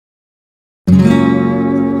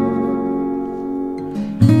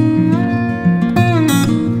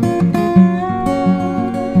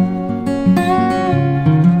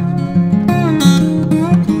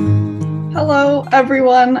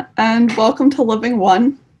everyone, and welcome to Living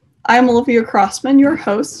One. I'm Olivia Crossman, your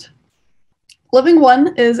host. Living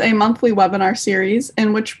One is a monthly webinar series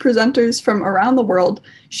in which presenters from around the world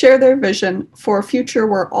share their vision for a future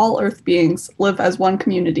where all Earth beings live as one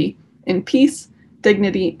community in peace,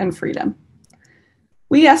 dignity, and freedom.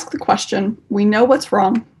 We ask the question, we know what's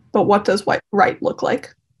wrong, but what does right look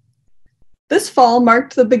like? This fall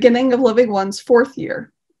marked the beginning of Living One's 4th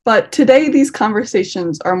year, but today these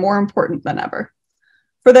conversations are more important than ever.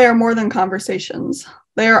 For they are more than conversations.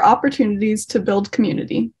 They are opportunities to build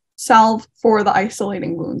community, salve for the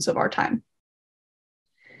isolating wounds of our time.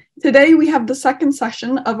 Today we have the second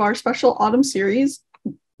session of our special autumn series,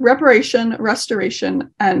 Reparation,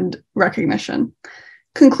 Restoration, and Recognition.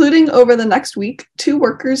 Concluding over the next week, 2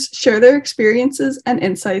 workers share their experiences and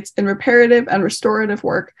insights in reparative and restorative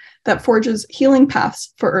work that forges healing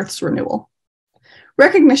paths for Earth's renewal.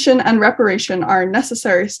 Recognition and reparation are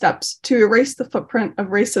necessary steps to erase the footprint of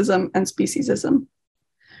racism and speciesism.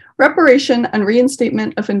 Reparation and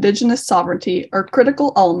reinstatement of Indigenous sovereignty are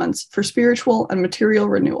critical elements for spiritual and material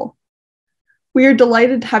renewal. We are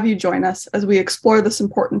delighted to have you join us as we explore this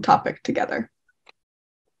important topic together.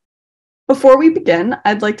 Before we begin,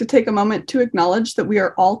 I'd like to take a moment to acknowledge that we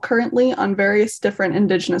are all currently on various different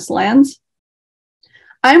Indigenous lands.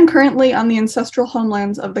 I am currently on the ancestral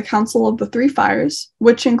homelands of the Council of the Three Fires,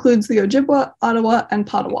 which includes the Ojibwa, Ottawa, and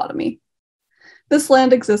Potawatomi. This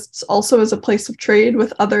land exists also as a place of trade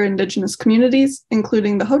with other Indigenous communities,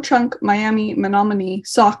 including the Ho-Chunk, Miami, Menominee,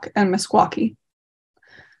 Sauk, and Meskwaki.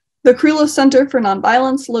 The Carrillo Center for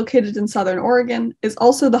Nonviolence, located in Southern Oregon, is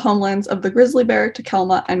also the homelands of the grizzly bear,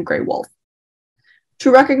 Takelma, and gray wolf.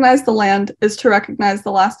 To recognize the land is to recognize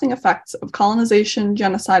the lasting effects of colonization,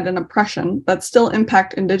 genocide, and oppression that still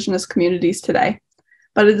impact Indigenous communities today.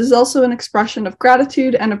 But it is also an expression of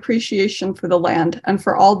gratitude and appreciation for the land and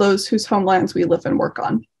for all those whose homelands we live and work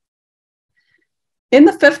on. In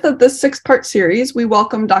the 5th of this 6-part series, we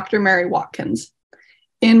welcome Dr. Mary Watkins.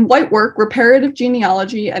 In White Work, Reparative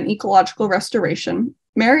Genealogy and Ecological Restoration,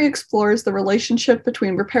 Mary explores the relationship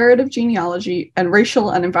between reparative genealogy and racial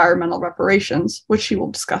and environmental reparations, which she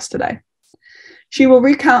will discuss today. She will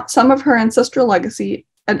recount some of her ancestral legacy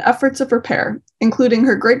and efforts of repair, including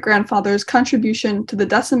her great-grandfather's contribution to the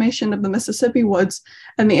decimation of the Mississippi woods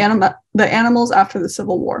and the animals after the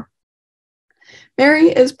Civil War. Mary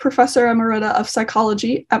is Professor Emerita of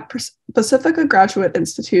Psychology at Pacifica Graduate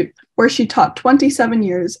Institute, where she taught 27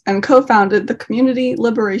 years and co-founded the Community,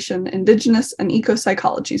 Liberation, Indigenous and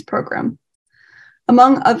Eco-Psychologies program.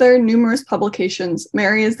 Among other numerous publications,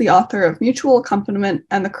 Mary is the author of Mutual Accompaniment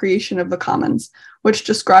and the Creation of the Commons, which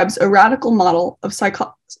describes a radical model of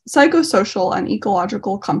psychosocial and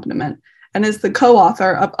ecological accompaniment, and is the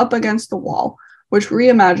co-author of Up Against the Wall, which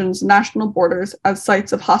reimagines national borders as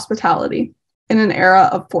sites of hospitality in an era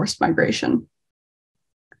of forced migration.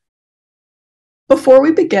 Before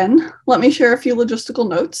we begin, let me share a few logistical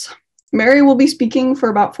notes. Mary will be speaking for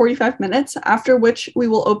about 45 minutes, after which we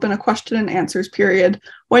will open a question and answers period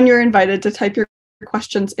when you're invited to type your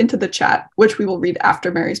questions into the chat, which we will read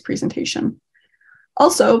after Mary's presentation.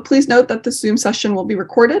 Also, please note that the Zoom session will be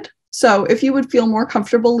recorded, so if you would feel more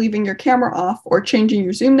comfortable leaving your camera off or changing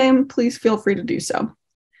your Zoom name, please feel free to do so.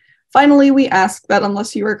 Finally, we ask that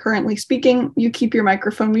unless you are currently speaking, you keep your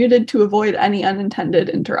microphone muted to avoid any unintended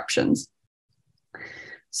interruptions.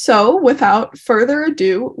 So, without further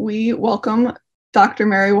ado, we welcome Dr.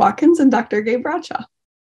 Mary Watkins and Dr. Gabe Bradshaw.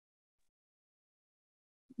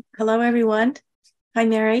 Hello, everyone. Hi,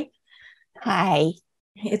 Mary. Hi.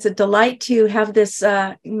 It's a delight to have this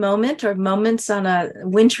moment or moments on a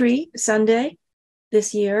wintry Sunday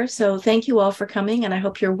this year. So thank you all for coming, and I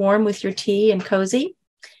hope you're warm with your tea and cozy.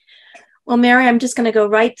 Well, Mary, I'm just going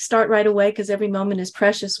to start right away because every moment is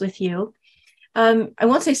precious with you. I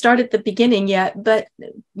won't say start at the beginning yet, but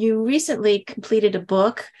you recently completed a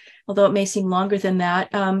book, although it may seem longer than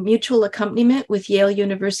that, Mutual Accompaniment with Yale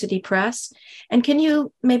University Press. And can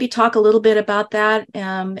you maybe talk a little bit about that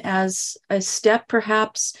as a step,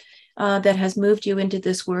 perhaps, that has moved you into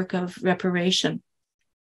this work of reparation?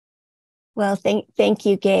 Well, thank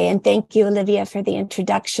you, Gay, and thank you, Olivia, for the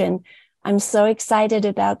introduction. I'm so excited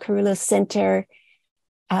about Carrillo Center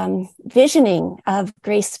visioning of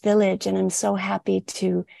Grace Village, and I'm so happy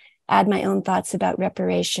to add my own thoughts about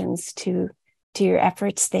reparations to your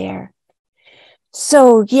efforts there.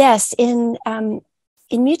 So yes, in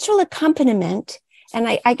Mutual Accompaniment, and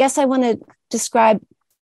I guess I want to describe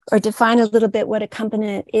or define a little bit what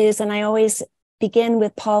accompaniment is, and I always begin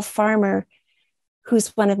with Paul Farmer, who's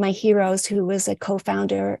one of my heroes, who was a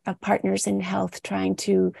co-founder of Partners in Health, trying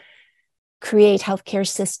to create healthcare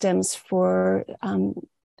systems for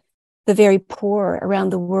the very poor around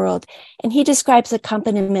the world. And he describes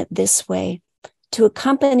accompaniment this way: to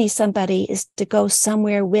accompany somebody is to go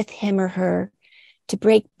somewhere with him or her, to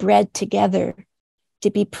break bread together, to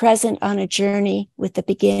be present on a journey with a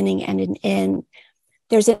beginning and an end.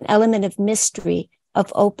 There's an element of mystery,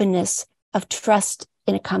 of openness, of trust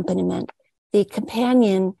in accompaniment. The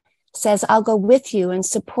companion says, I'll go with you and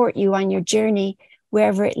support you on your journey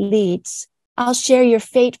wherever it leads. I'll share your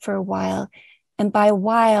fate for a while. And by a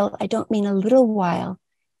while, I don't mean a little while.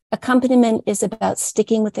 Accompaniment is about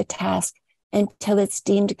sticking with a task until it's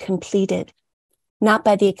deemed completed, not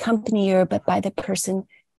by the accompanier, but by the person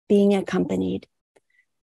being accompanied.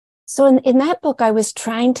 So in that book, I was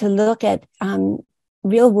trying to look at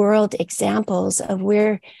real world examples of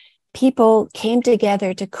where people came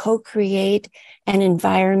together to co-create an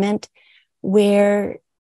environment where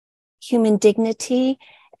human dignity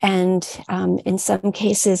and in some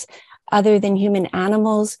cases, other than human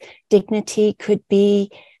animals, dignity could be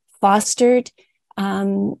fostered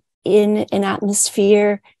in an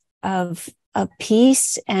atmosphere of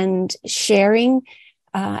peace and sharing.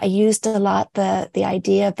 I used a lot the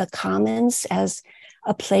idea of the commons as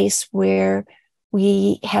a place where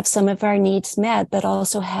we have some of our needs met, but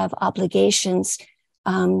also have obligations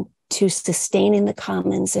to sustaining the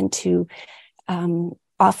commons and to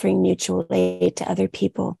offering mutual aid to other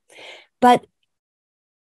people. But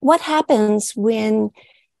what happens when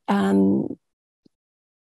the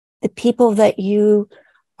people that you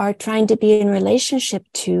are trying to be in relationship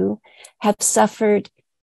to have suffered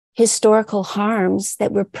historical harms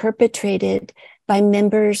that were perpetrated by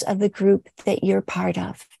members of the group that you're part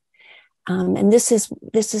of? And this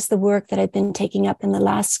is the work that I've been taking up in the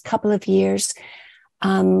last couple of years,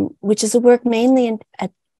 which is a work mainly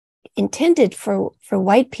intended for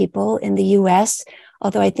white people in the US,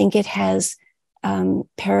 although I think it has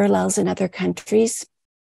parallels in other countries.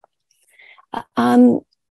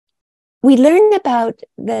 We learn about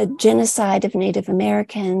the genocide of Native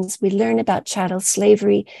Americans. We learn about chattel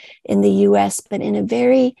slavery in the US, but in a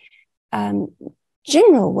very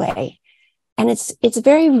general way. And it's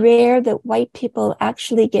very rare that white people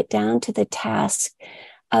actually get down to the task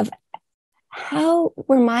of how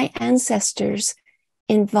were my ancestors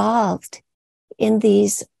involved in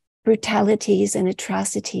these brutalities and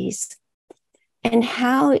atrocities? And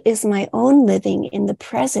how is my own living in the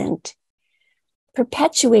present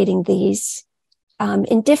perpetuating these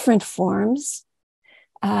in different forms,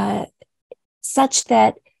 such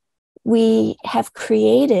that we have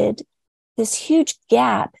created this huge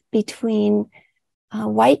gap between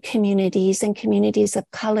white communities and communities of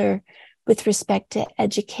color with respect to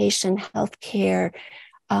education, healthcare,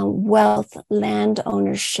 wealth, land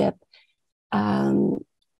ownership,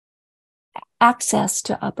 access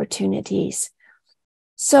to opportunities.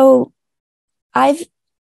 So I've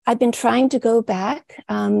been trying to go back.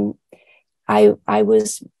 I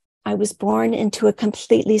was born into a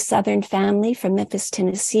completely Southern family from Memphis,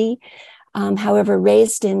 Tennessee, however,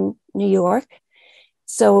 raised in New York.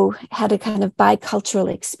 So had a kind of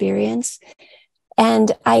bicultural experience.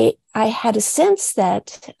 And I had a sense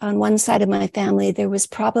that on one side of my family, there was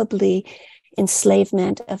probably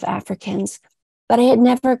enslavement of Africans, but I had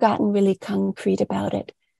never gotten really concrete about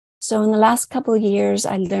it. So in the last couple of years,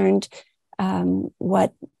 I learned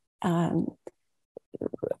what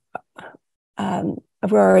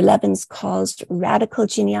Aurora Levins calls radical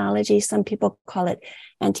genealogy. Some people call it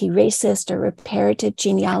anti-racist or reparative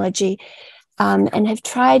genealogy, and have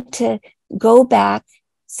tried to go back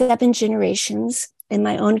 7 generations in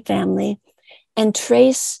my own family and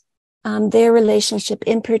trace their relationship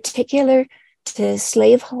in particular to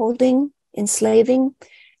slaveholding, enslaving,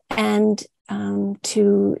 and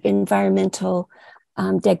to environmental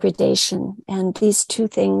degradation. And these two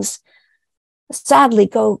things sadly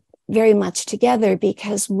go very much together,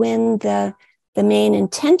 because when the main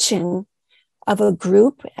intention of a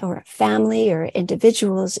group or a family or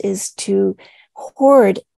individuals is to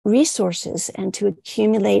hoard resources and to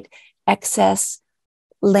accumulate excess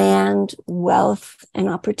land, wealth, and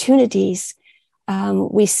opportunities,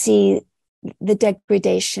 we see the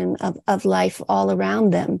degradation of life all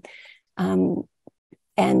around them.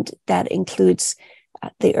 And that includes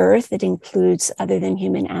the earth, it includes other than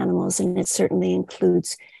human animals, and it certainly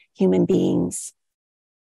includes human beings.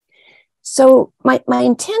 So my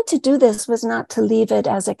intent to do this was not to leave it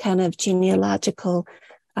as a kind of genealogical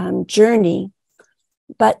journey,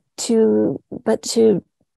 but to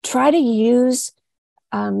try to use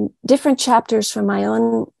different chapters from my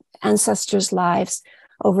own ancestors' lives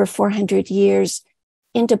over 400 years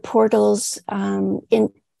into portals, to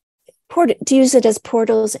use it as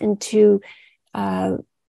portals into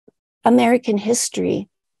American history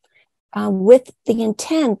with the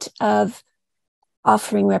intent of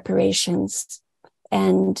offering reparations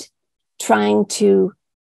and trying to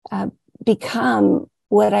become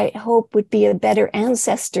what I hope would be a better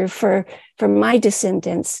ancestor for my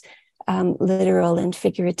descendants, literal and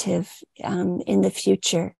figurative, in the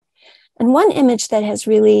future. And one image that has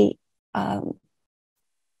really I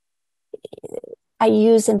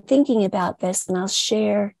use in thinking about this, and I'll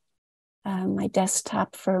share my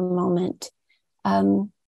desktop for a moment,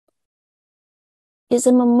 is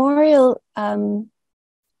a memorial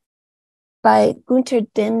by Gunther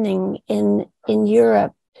Demning in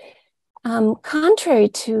Europe. Contrary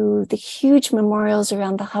to the huge memorials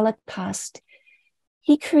around the Holocaust,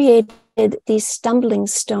 he created these stumbling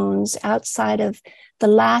stones outside of the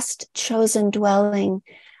last chosen dwelling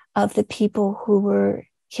of the people who were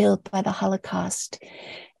killed by the Holocaust.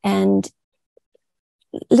 And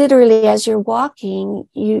literally, as you're walking,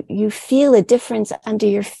 you feel a difference under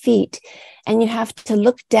your feet, and you have to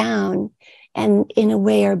look down and in a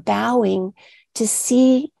way are bowing to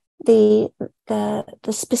see the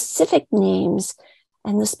specific names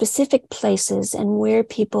and the specific places and where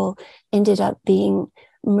people ended up being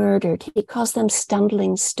murdered. He calls them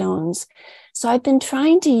stumbling stones. So I've been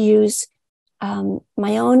trying to use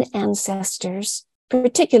my own ancestors,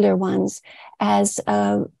 particular ones, as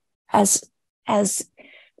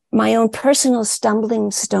my own personal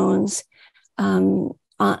stumbling stones on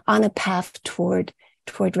a path toward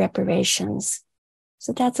reparations.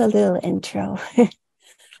 So that's a little intro.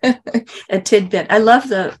 A tidbit.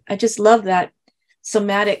 I just love that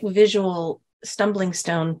somatic visual stumbling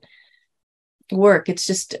stone work. It's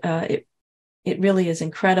just, it really is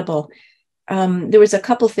incredible. There was a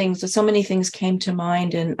couple things, so many things came to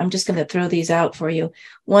mind, and I'm just going to throw these out for you.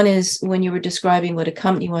 One is when you were describing what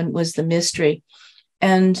accompaniment was, the mystery.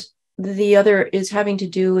 And the other is having to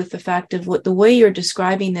do with the fact of what the way you're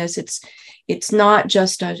describing this, it's not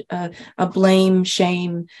just a blame,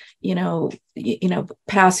 shame,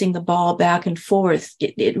 passing the ball back and forth.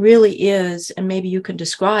 It really is, and maybe you can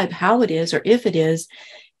describe how it is, or if it is,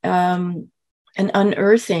 an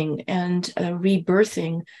unearthing and a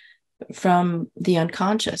rebirthing from the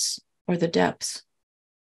unconscious or the depths.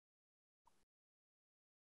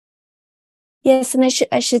 Yes, and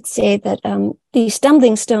I should say that these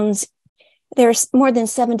stumbling stones, there's more than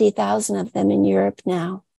 70,000 of them in Europe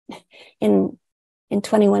now, in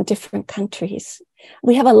 21 different countries.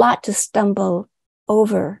 We have a lot to stumble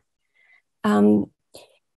over. The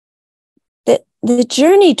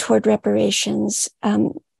journey toward reparations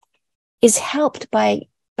is helped by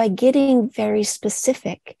getting very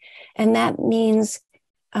specific, and that means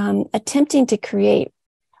attempting to create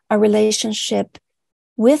a relationship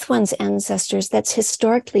with one's ancestors that's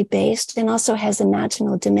historically based and also has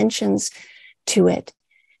imaginal dimensions to it.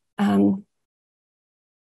 And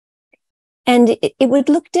it would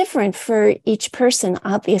look different for each person,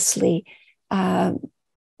 obviously.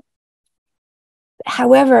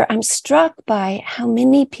 However, I'm struck by how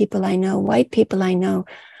many people I know, white people I know,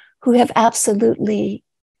 who have absolutely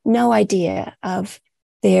no idea of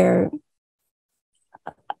who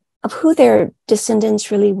their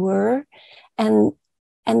descendants really were. And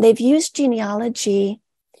they've used genealogy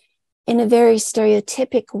in a very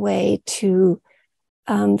stereotypic way to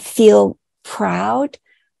feel proud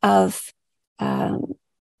of,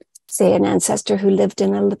 say, an ancestor who lived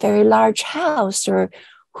in a very large house or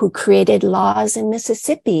who created laws in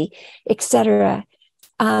Mississippi, etc.,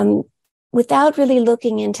 without really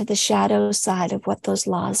looking into the shadow side of what those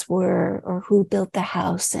laws were, or who built the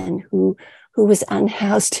house and who was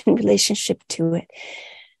unhoused in relationship to it.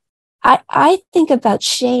 I think about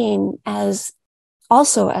shame as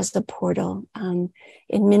also as the portal.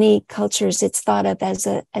 In many cultures, it's thought of as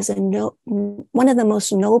one of the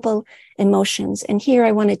most noble emotions. And here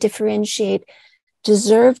I want to differentiate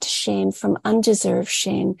deserved shame from undeserved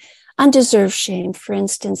shame. Undeserved shame, for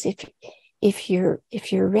instance, if you're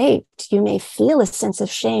raped, you may feel a sense of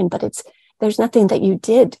shame, but there's nothing that you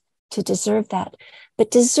did to deserve that. But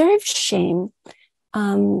deserved shame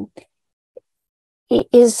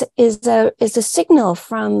is a signal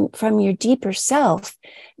from your deeper self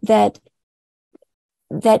that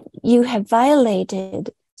you have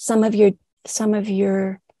violated some of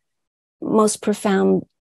your most profound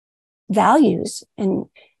values and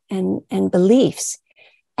beliefs.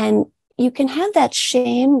 And you can have that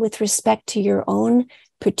shame with respect to your own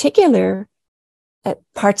particular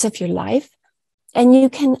parts of your life. And you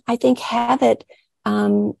can, I think, have it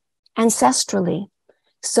ancestrally,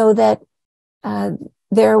 so that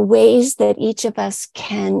there are ways that each of us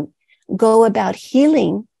can go about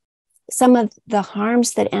healing some of the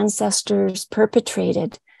harms that ancestors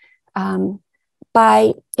perpetrated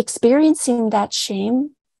by experiencing that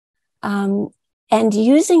shame and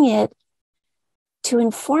using it to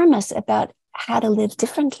inform us about how to live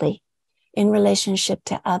differently in relationship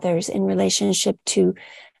to others, in relationship to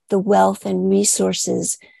the wealth and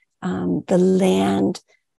resources, the land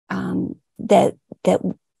that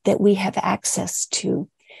we have access to.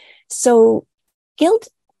 So guilt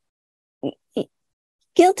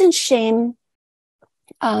and shame,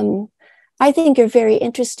 I think, are very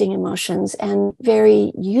interesting emotions and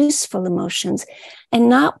very useful emotions, and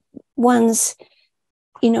not ones,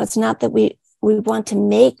 it's not that we want to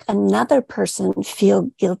make another person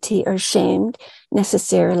feel guilty or shamed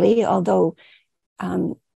necessarily, although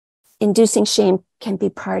inducing shame can be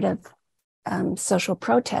part of social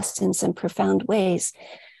protest in some profound ways.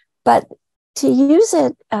 But to use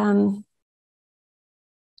it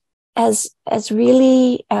as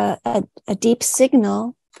really a deep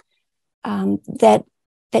signal that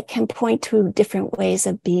can point to different ways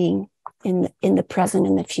of being in the present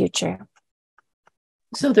and the future.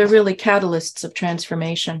 So they're really catalysts of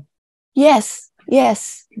transformation. Yes.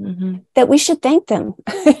 Mm-hmm. That we should thank them,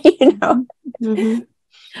 Mm-hmm.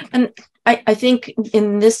 And I think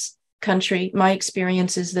in this country, my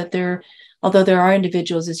experience is that although there are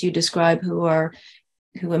individuals, as you describe, who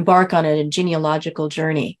embark on a genealogical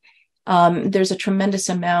journey, there's a tremendous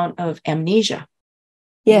amount of amnesia.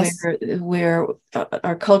 Yes. Where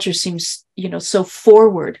our culture seems, so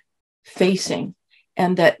forward facing,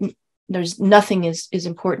 and that there's nothing is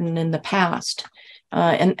important in the past.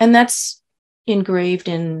 And that's engraved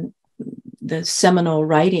in the seminal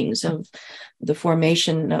writings of the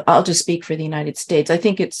formation. I'll just speak for the United States. I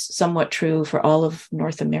think it's somewhat true for all of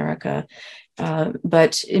North America,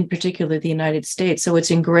 but in particular the United States. So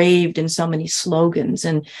it's engraved in so many slogans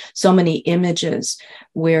and so many images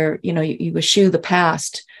where, you eschew the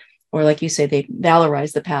past, or like you say, they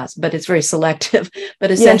valorize the past, but it's very selective. But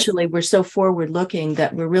essentially, We're so forward looking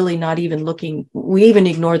that we're really not even looking. We even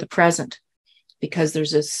ignore the present because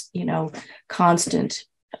there's this, constant,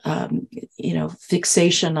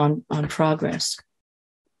 fixation on progress.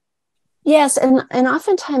 Yes. And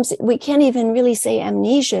oftentimes we can't even really say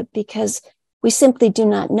amnesia because we simply do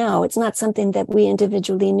not know. It's not something that we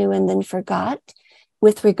individually knew and then forgot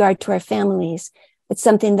with regard to our families. It's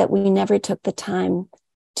something that we never took the time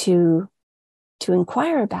to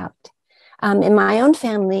inquire about. In my own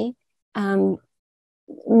family,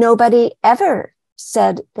 nobody ever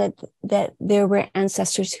said that there were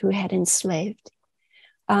ancestors who had enslaved.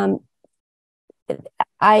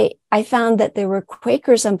 I found that there were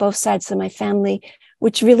Quakers on both sides of my family,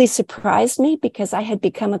 which really surprised me because I had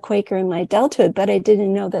become a Quaker in my adulthood, but I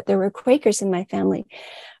didn't know that there were Quakers in my family.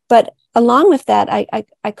 But along with that,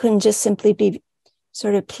 I couldn't just simply be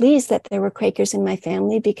sort of pleased that there were Quakers in my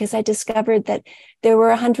family, because I discovered that there were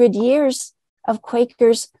 100 years of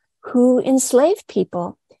Quakers who enslaved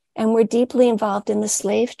people and were deeply involved in the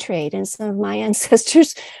slave trade. And some of my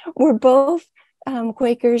ancestors were both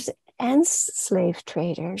Quakers and slave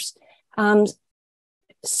traders.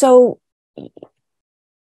 So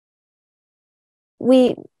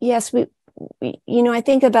I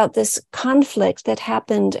think about this conflict that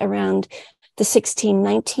happened around the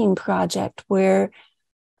 1619 Project, where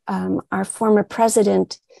our former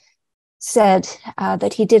president said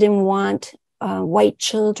that he didn't want white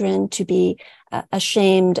children to be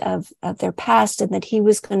ashamed of their past, and that he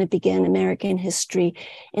was going to begin American history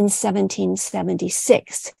in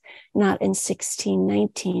 1776, not in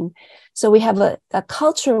 1619. So we have a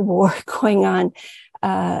culture war going on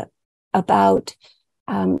about,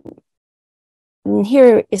 and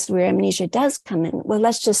here is where amnesia does come in. Well,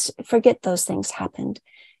 let's just forget those things happened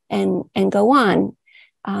and go on.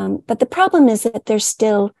 But the problem is that they're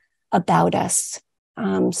still about us.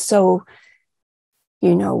 So,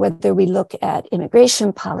 whether we look at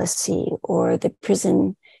immigration policy or the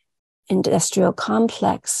prison industrial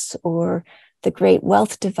complex or the great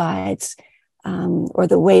wealth divides, or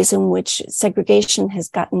the ways in which segregation has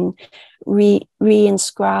gotten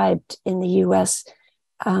reinscribed in the US,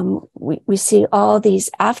 we see all these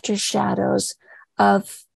after shadows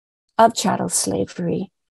of chattel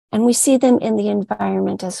slavery, and we see them in the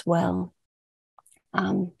environment as well,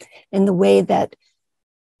 in the way that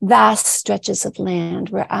vast stretches of land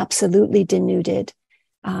were absolutely denuded.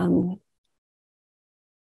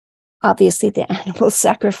 Obviously, the animals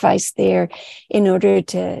sacrificed there in order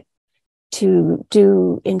to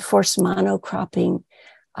do enforced monocropping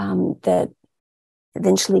that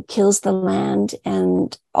eventually kills the land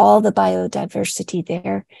and all the biodiversity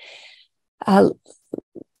there.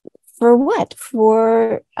 For what?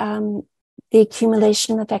 For the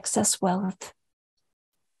accumulation of excess wealth.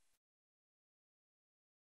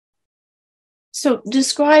 So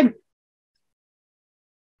describe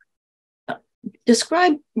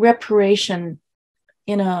reparation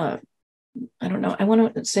in a, I don't know, I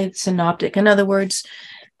want to say synoptic. In other words,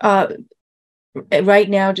 right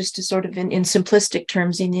now, just to sort of in simplistic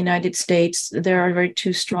terms, in the United States, there are very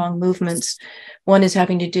two strong movements. One is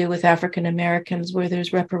having to do with African Americans, where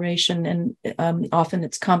there's reparation and often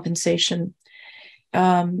it's compensation,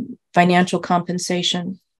 financial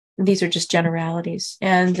compensation. These are just generalities.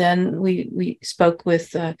 And then we spoke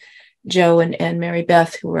with Joe and Mary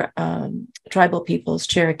Beth, who are tribal peoples,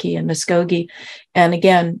 Cherokee and Muskogee. And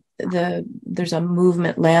again, there's a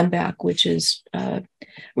movement, Land Back, which is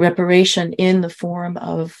reparation in the form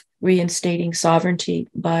of reinstating sovereignty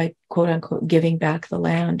by, quote unquote, giving back the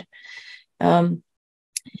land. How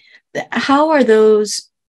are those,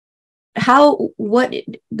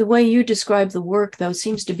 the way you describe the work, though,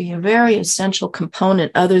 seems to be a very essential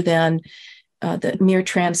component other than the mere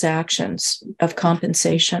transactions of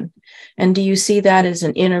compensation. And do you see that as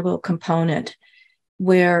an integral component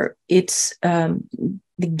where it's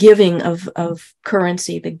the giving of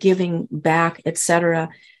currency, the giving back, et cetera?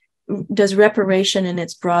 Does reparation in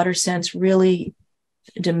its broader sense really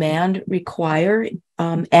require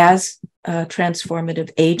as a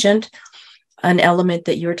transformative agent, an element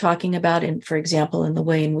that you're talking about, in, for example, in the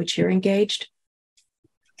way in which you're engaged?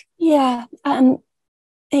 Yeah,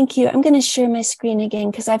 thank you. I'm going to share my screen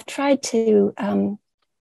again because I've tried to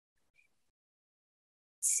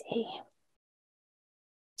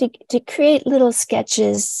to create little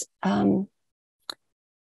sketches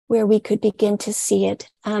where we could begin to see it.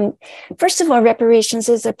 First of all, reparations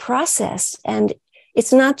is a process, and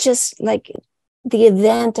it's not just like the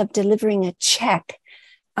event of delivering a check.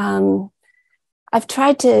 I've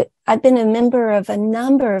been a member of a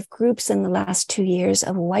number of groups in the last 2 years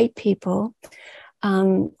of white people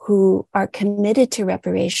who are committed to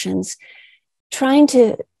reparations, trying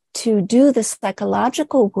to do the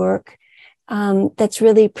psychological work that's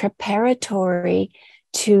really preparatory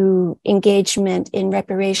to engagement in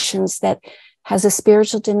reparations, that has a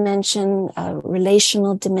spiritual dimension, a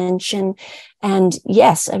relational dimension, and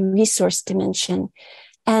yes, a resource dimension.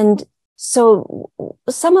 And so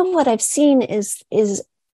some of what I've seen is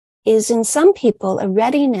in some people a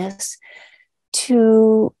readiness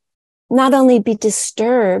to not only be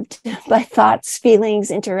disturbed by thoughts,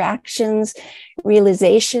 feelings, interactions,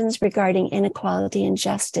 realizations regarding inequality and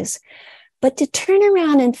justice, but to turn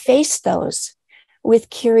around and face those with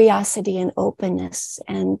curiosity and openness,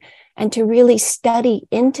 and to really study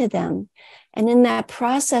into them. And in that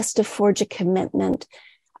process, to forge a commitment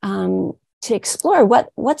to explore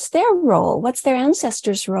what's their role, what's their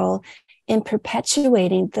ancestors' role in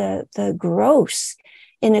perpetuating the gross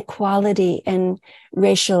inequality and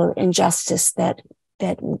racial injustice that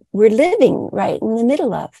we're living right in the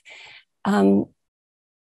middle of.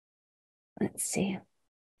 Let's see.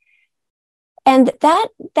 And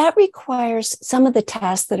that requires some of the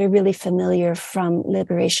tasks that are really familiar from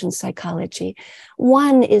liberation psychology.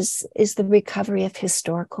 One is the recovery of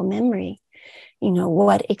historical memory. You know,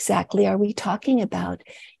 what exactly are we talking about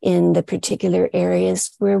in the particular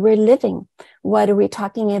areas where we're living? What are we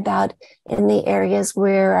talking about in the areas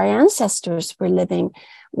where our ancestors were living?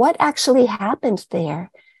 What actually happened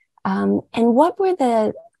there? And what were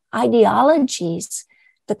the ideologies,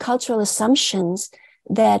 the cultural assumptions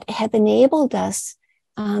that have enabled us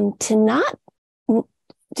to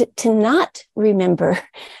not remember?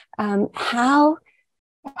 How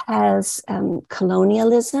has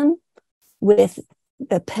colonialism, with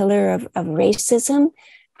the pillar of racism,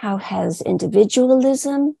 how has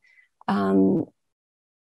individualism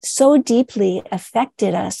so deeply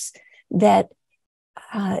affected us that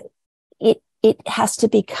it has to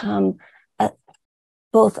become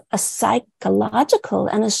both a psychological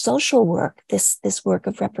and a social work, this work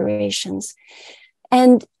of reparations.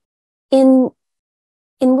 And in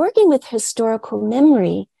working with historical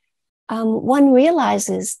memory, one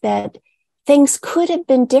realizes that things could have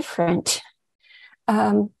been different.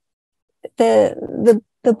 The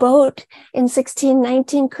boat in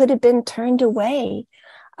 1619 could have been turned away.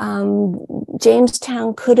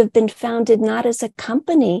 Jamestown could have been founded not as a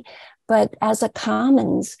company, but as a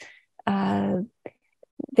commons.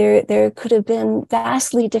 There could have been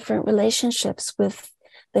vastly different relationships with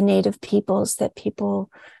the native peoples that people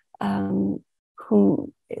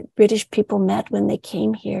whom British people met when they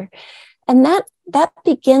came here. And that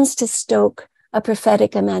begins to stoke a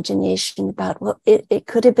prophetic imagination about, well, it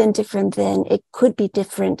could have been different then, it could be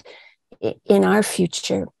different in our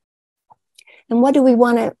future. And what do we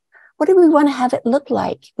want to have it look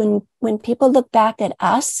like when people look back at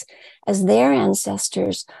us as their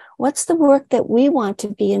ancestors? What's the work that we want to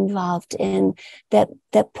be involved in that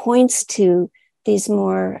points to these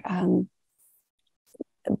more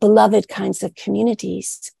beloved kinds of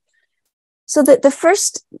communities? So that the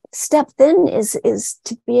first step then is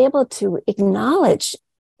to be able to acknowledge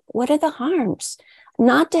what are the harms,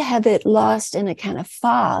 not to have it lost in a kind of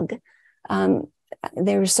fog.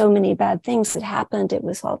 There were so many bad things that happened. It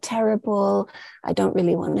was all terrible. I don't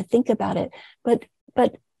really want to think about it. But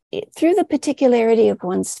through the particularity of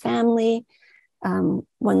one's family,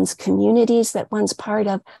 one's communities that one's part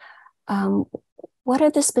of, what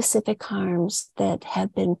are the specific harms that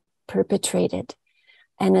have been perpetrated?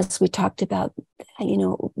 And as we talked about,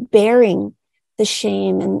 bearing the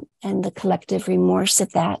shame and the collective remorse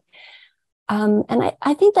of that. And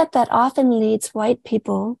I think that often leads white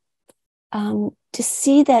people to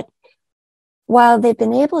see that while they've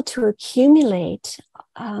been able to accumulate,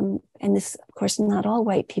 and this, of course, not all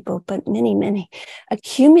white people, but many, many,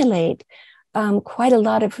 accumulate quite a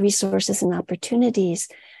lot of resources and opportunities,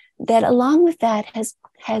 that along with that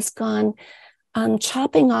has gone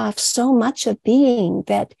chopping off so much of being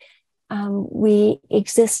that we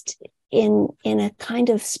exist in a kind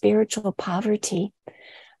of spiritual poverty.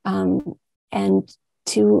 And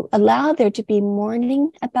to allow there to be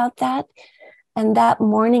mourning about that, and that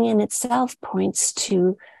mourning in itself points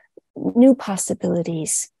to new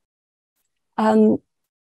possibilities. One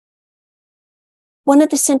of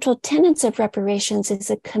the central tenets of reparations is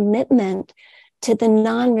a commitment to the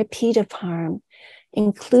non-repeat of harm,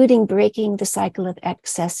 including breaking the cycle of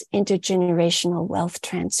excess intergenerational wealth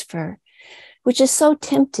transfer, which is so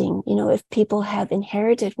tempting, if people have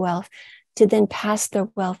inherited wealth, to then pass their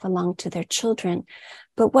wealth along to their children.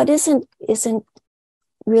 But what isn't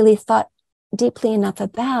really thought deeply enough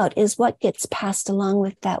about is what gets passed along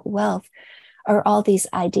with that wealth are all these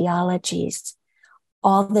ideologies,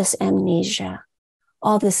 all this amnesia,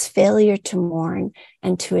 all this failure to mourn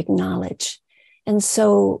and to acknowledge. And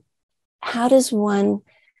so how does one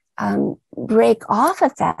break off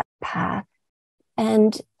of that path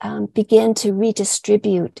and begin to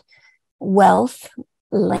redistribute wealth,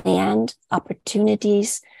 land,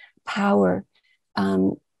 opportunities, power,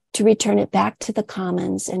 to return it back to the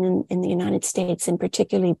commons, and in the United States, and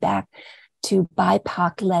particularly back to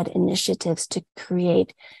BIPOC-led initiatives to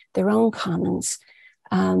create their own commons.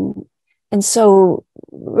 And so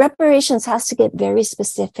reparations has to get very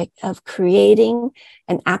specific of creating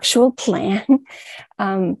an actual plan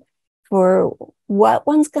for what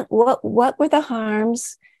were the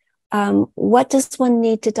harms, what does one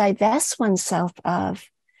need to divest oneself of?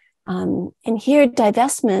 And here,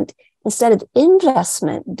 divestment, instead of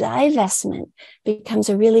investment, divestment becomes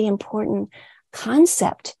a really important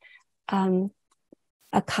concept. A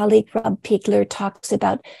colleague, Rob Piegler, talks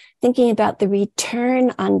about thinking about the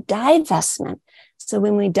return on divestment. So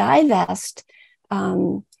when we divest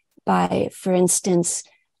by, for instance,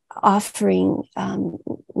 offering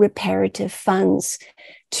reparative funds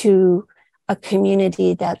to a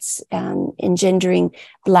community that's engendering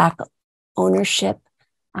Black ownership,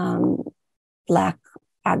 Black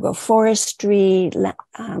agroforestry,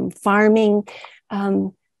 farming.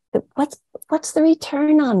 What's the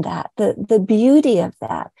return on that? The beauty of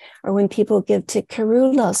that, or when people give to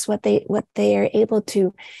Carulos, what they are able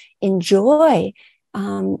to enjoy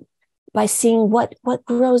by seeing what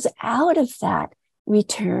grows out of that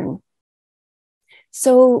return.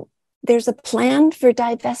 So there's a plan for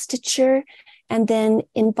divestiture, and then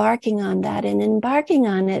embarking on that, and embarking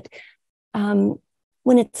on it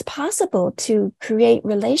when it's possible to create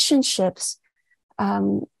relationships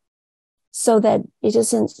so that it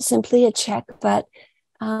isn't simply a check, but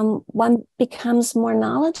one becomes more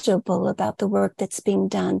knowledgeable about the work that's being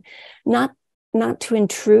done, not to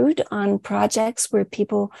intrude on projects where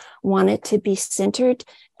people want it to be centered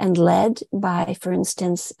and led by, for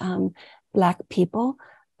instance, Black people,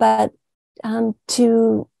 but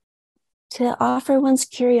to offer one's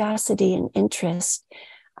curiosity and interest,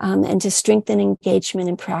 and to strengthen engagement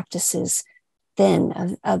in practices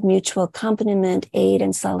then of mutual accompaniment, aid,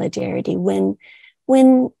 and solidarity when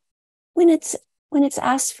it's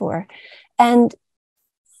asked for. And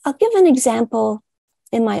I'll give an example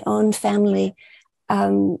in my own family.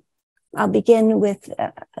 I'll begin with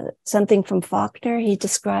something from Faulkner. He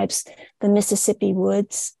describes the Mississippi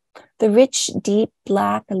woods, the rich, deep,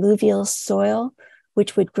 Black alluvial soil,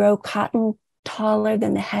 which would grow cotton taller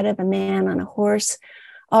than the head of a man on a horse.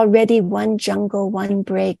 Already one jungle, one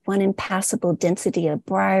brake, one impassable density of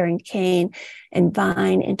briar and cane and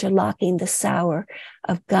vine interlocking the sour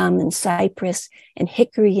of gum and cypress and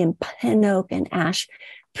hickory and pin oak and ash,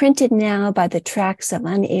 printed now by the tracks of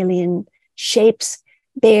unalien shapes,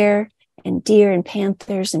 bare and deer and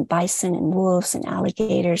panthers and bison and wolves and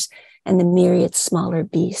alligators and the myriad smaller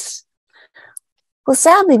beasts. Well,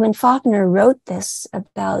 sadly, when Faulkner wrote this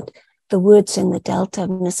about the woods in the delta of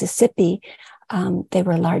Mississippi, they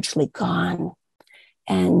were largely gone.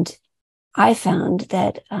 And I found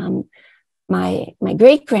that my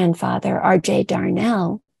great-grandfather, R.J.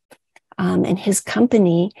 Darnell, and his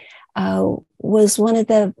company was one of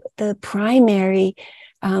the primary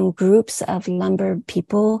groups of lumber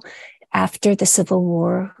people after the Civil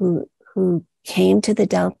War who came to the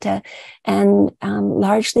Delta and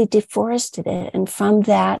largely deforested it. And from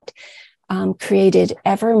that, created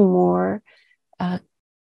ever more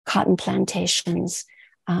cotton plantations.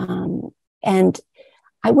 And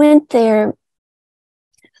I went there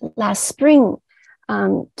last spring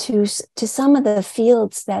to some of the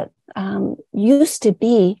fields that used to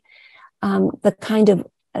be the kind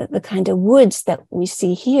of woods that we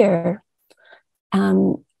see here.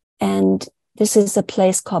 And this is a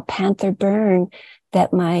place called Panther Burn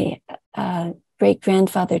that my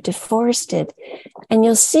great-grandfather deforested. And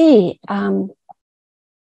you'll see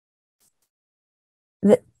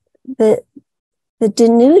the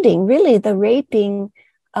denuding, really the raping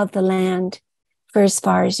of the land for as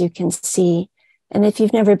far as you can see. And if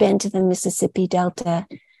you've never been to the Mississippi Delta,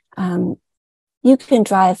 you can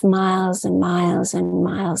drive miles and miles and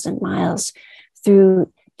miles and miles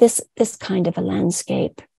through this kind of a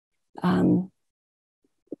landscape. And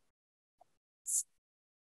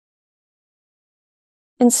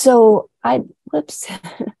so I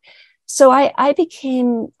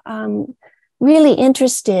became really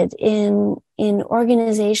interested in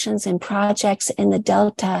organizations and projects in the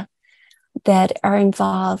Delta that are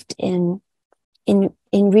involved in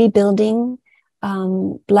rebuilding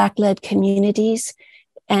Black-led communities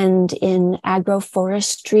and in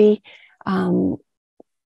agroforestry,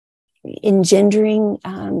 engendering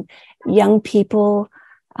young people,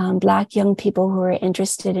 Black young people who are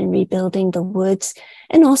interested in rebuilding the woods,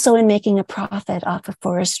 and also in making a profit off of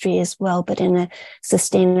forestry as well, but in a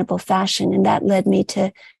sustainable fashion. And that led me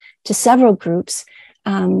to several groups.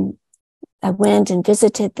 I went and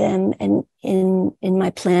visited them, and in my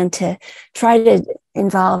plan to try to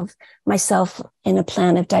involve myself in a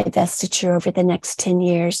plan of divestiture over the next 10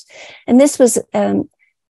 years. And this was an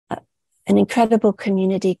incredible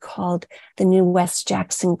community called the New West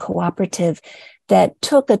Jackson Cooperative that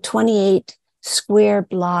took a 28 square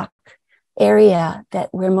block area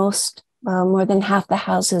where more than half the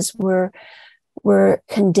houses were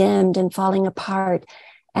condemned and falling apart,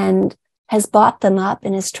 and has bought them up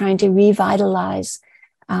and is trying to revitalize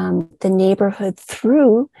the neighborhood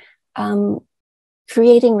through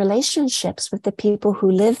creating relationships with the people who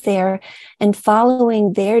live there and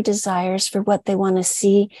following their desires for what they want to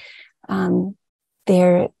see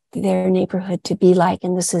their neighborhood to be like.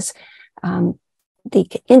 And this is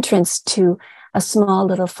the entrance to a small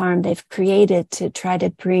little farm they've created to try to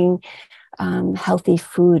bring healthy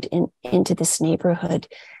food into this neighborhood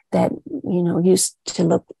that, used to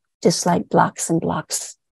look just like blocks and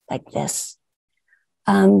blocks like this.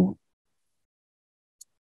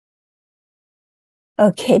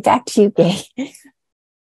 Okay, back to you, Gay.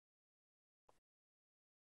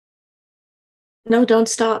 No, don't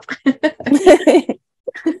stop.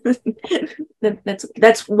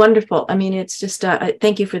 That's wonderful. I mean, it's just,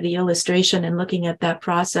 thank you for the illustration and looking at that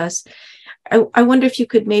process. I wonder if you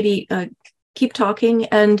could maybe keep talking,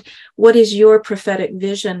 and what is your prophetic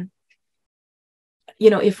vision?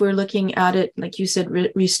 If we're looking at it, like you said,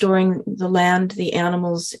 restoring the land, the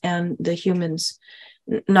animals, and the humans,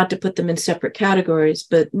 not to put them in separate categories,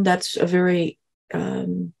 but that's a very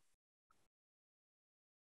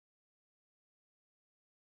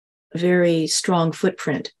very strong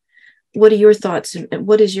footprint. What are your thoughts, and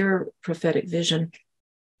what is your prophetic vision?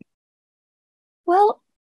 Well,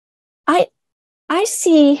 I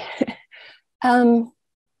see, and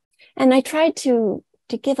I tried to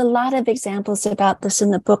give a lot of examples about this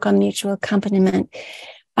in the book on mutual accompaniment.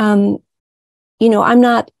 I'm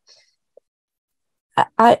not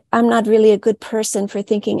really a good person for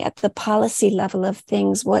thinking at the policy level of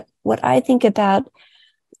things. What I think about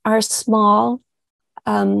are small,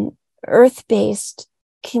 earth-based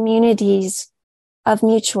communities of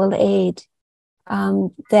mutual aid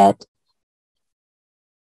that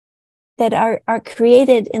are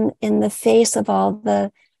created in the face of all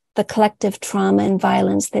the collective trauma and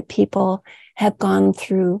violence that people have gone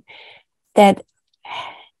through, that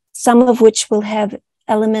some of which will have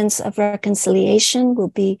elements of reconciliation, will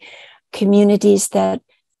be communities that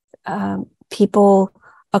people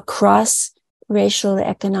across racial,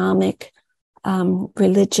 economic,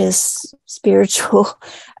 religious, spiritual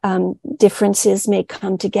differences may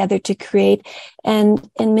come together to create, and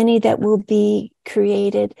many that will be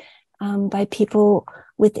created by people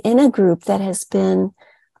within a group that has been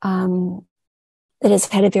that has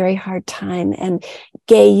had a very hard time. And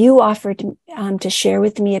Gay, you offered to share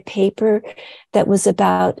with me a paper that was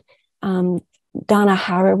about Donna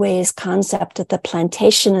Haraway's concept of the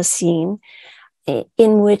Plantationocene,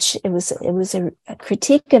 in which it was a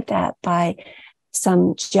critique of that by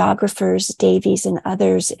some geographers, Davies and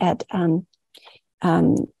others at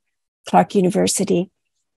Clark University,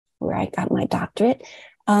 where I got my doctorate,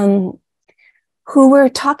 who were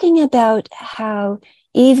talking about how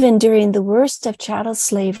even during the worst of chattel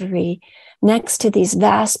slavery, next to these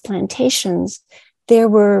vast plantations, there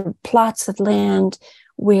were plots of land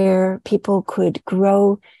where people could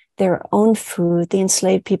grow their own food. The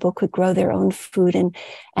enslaved people could grow their own food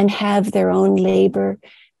and have their own labor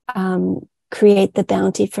create the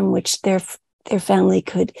bounty from which their family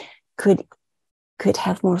could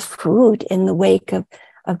have more food in the wake of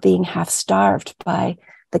being half starved by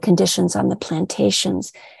the conditions on the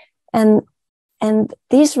plantations. And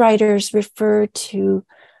these writers refer to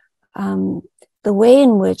the way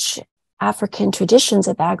in which African traditions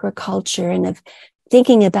of agriculture and of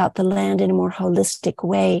thinking about the land in a more holistic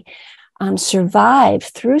way survive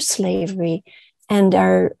through slavery and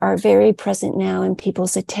are very present now in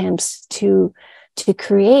people's attempts to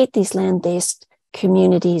create these land-based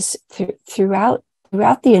communities throughout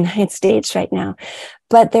the United States right now.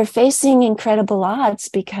 But they're facing incredible odds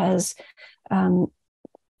because in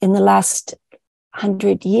the last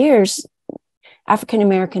 100 years,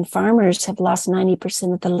 African-American farmers have lost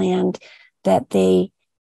 90% of the land that they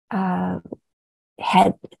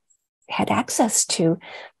had access to.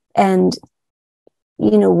 And,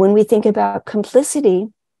 you know, when we think about complicity,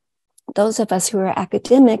 those of us who are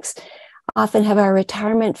academics often have our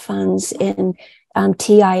retirement funds in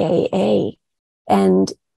TIAA.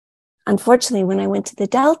 And unfortunately, when I went to the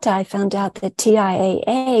Delta, I found out that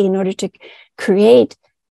TIAA, in order to create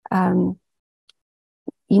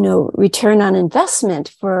return on investment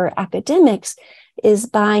for academics, is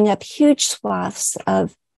buying up huge swaths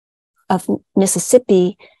of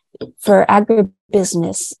Mississippi for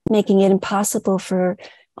agribusiness, making it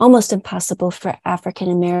almost impossible for African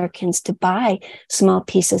Americans to buy small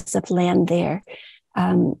pieces of land there.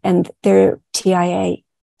 And their TIAA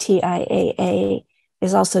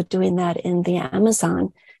is also doing that in the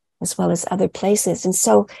Amazon as well as other places. And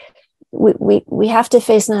so we have to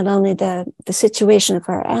face not only the situation of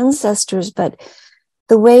our ancestors, but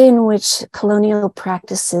the way in which colonial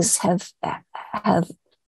practices have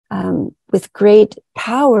with great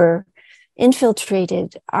power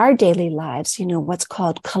infiltrated our daily lives, what's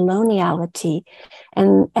called coloniality,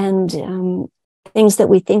 and things that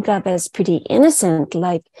we think of as pretty innocent,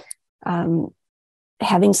 like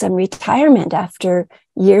having some retirement after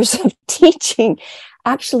years of teaching,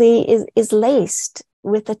 actually is laced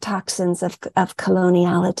with the toxins of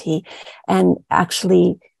coloniality, and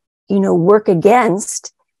actually, work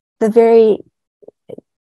against the very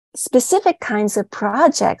specific kinds of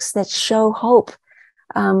projects that show hope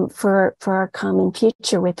for our common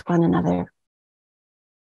future with one another.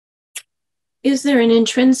 Is there an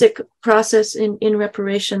intrinsic process in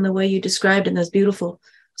reparation, the way you described in those beautiful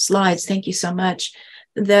slides? Thank you so much.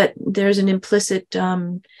 That there's an implicit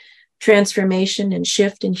transformation and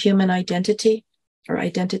shift in human identity or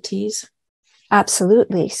identities?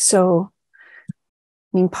 Absolutely. So,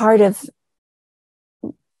 I mean, part of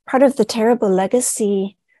the terrible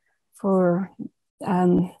legacy for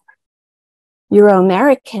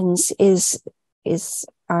Euro-Americans is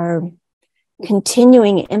our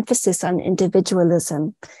continuing emphasis on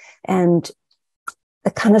individualism and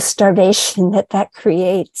the kind of starvation that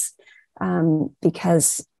creates,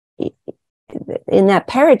 because in that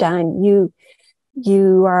paradigm,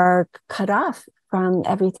 you are cut off from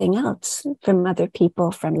everything else, from other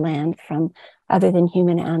people, from land, from other than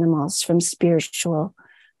human animals, from spiritual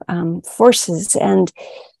forces. And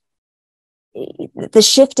the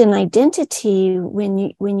shift in identity, when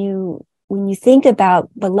you think about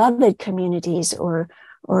beloved communities or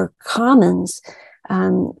commons,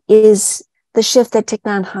 is the shift that Thich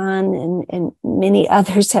Nhat Hanh and many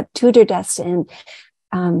others have tutored us in,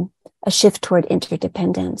 a shift toward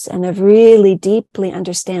interdependence and of really deeply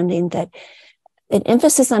understanding that an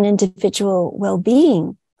emphasis on individual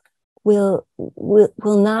well-being will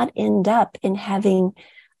not end up in having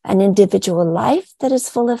an individual life that is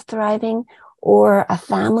full of thriving, or a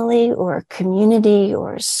family or a community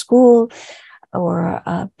or a school or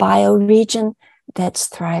a bioregion that's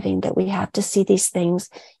thriving. That we have to see these things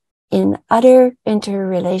in utter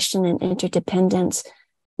interrelation and interdependence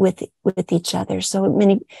with each other. So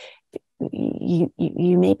many,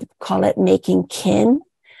 you may call it making kin,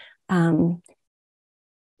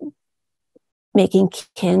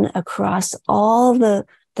 across all the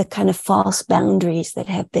kind of false boundaries that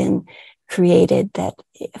have been created that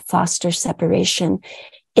foster separation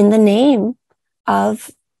in the name of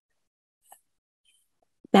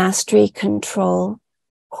mastery, control,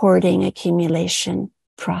 hoarding, accumulation,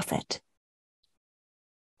 profit.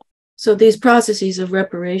 So these processes of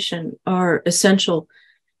reparation are essential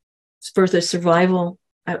for the survival.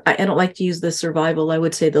 I don't like to use the survival. I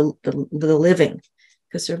would say the living,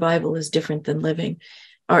 because survival is different than living,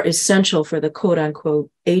 are essential for the quote unquote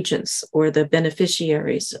agents or the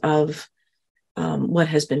beneficiaries of what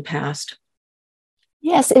has been passed.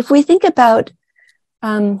 Yes, if we think about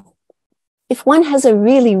if one has a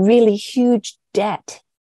really, really huge debt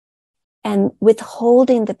and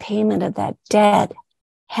withholding the payment of that debt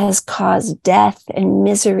has caused death and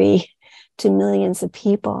misery to millions of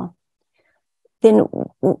people, then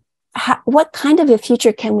what kind of a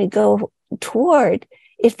future can we go toward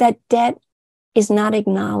if that debt is not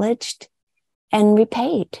acknowledged and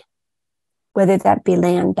repaid, whether that be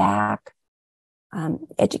land back,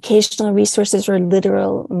 educational resources, or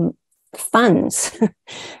literal funds,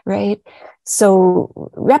 right?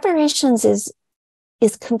 So reparations is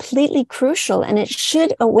completely crucial, and it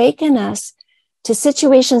should awaken us to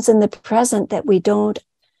situations in the present that we don't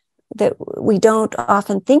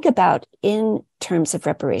often think about in terms of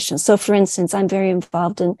reparations. So, for instance, I'm very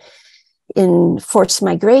involved in forced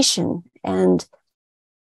migration and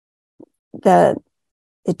the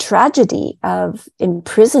tragedy of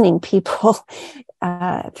imprisoning people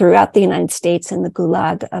throughout the United States in the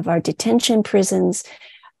gulag of our detention prisons,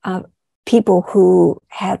 people who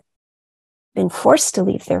have been forced to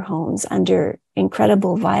leave their homes under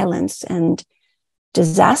incredible violence and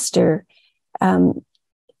disaster. And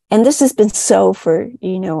this has been so for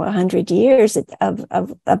 100 years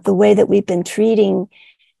of the way that we've been treating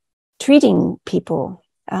people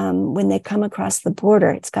when they come across the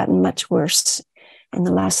border. It's gotten much worse in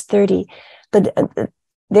the last 30. But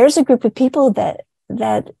there's a group of people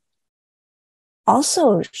that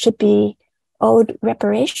also should be owed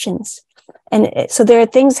reparations. And so there are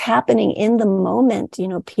things happening in the moment,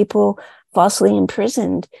 people falsely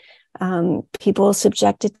imprisoned, people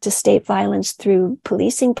subjected to state violence through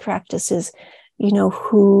policing practices,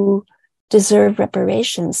 who deserve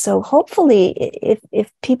reparations. So hopefully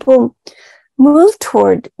if people move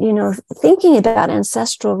toward, thinking about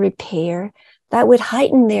ancestral repair, that would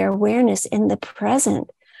heighten their awareness in the present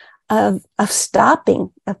of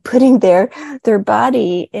stopping, of putting their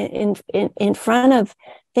body in front of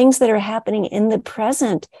things that are happening in the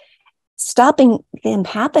present, stopping them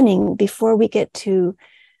happening before we get to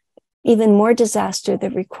even more disaster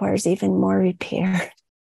that requires even more repair.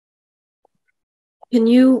 Can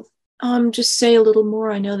you just say a little more?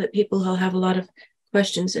 I know that people will have a lot of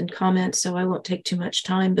questions and comments, so I won't take too much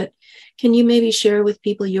time, but can you maybe share with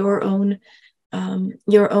people your own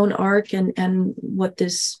arc and what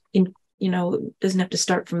this, doesn't have to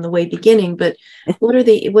start from the way beginning, but what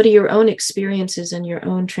are your own experiences and your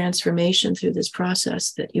own transformation through this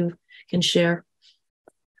process that you can share?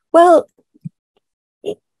 Well,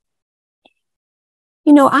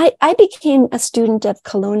 I became a student of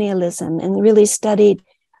colonialism and really studied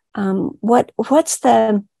what's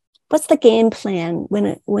the game plan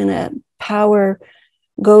when a power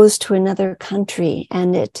goes to another country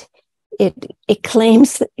and it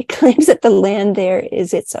claims that the land there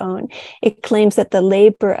is its own. It claims that the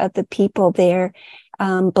labor of the people there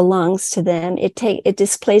belongs to them. It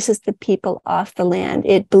displaces the people off the land.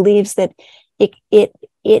 It believes that it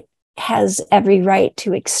has every right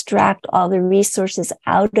to extract all the resources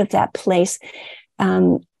out of that place,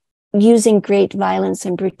 using great violence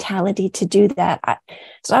and brutality to do that.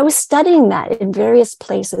 So I was studying that in various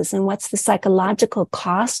places, and what's the psychological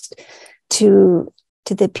cost to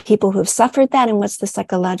the people who have suffered that, and what's the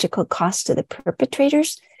psychological cost to the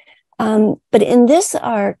perpetrators. But in this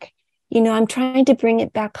arc, I'm trying to bring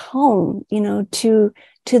it back home, to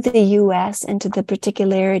the US and to the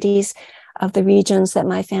particularities of the regions that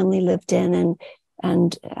my family lived in,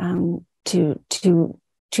 and to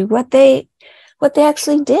what they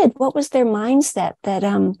actually did. What was their mindset that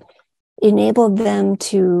enabled them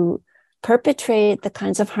to perpetrate the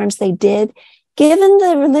kinds of harms they did, given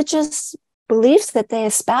the religious beliefs that they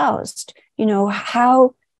espoused?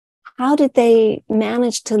 How did they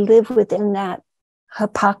manage to live within that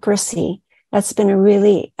hypocrisy? That's been a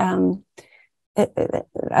really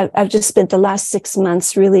I've just spent the last 6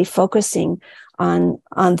 months really focusing on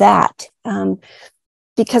that,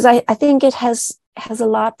 because I think it has a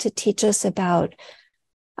lot to teach us about,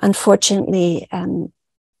 unfortunately,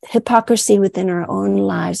 hypocrisy within our own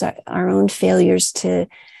lives, our own failures to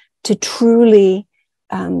truly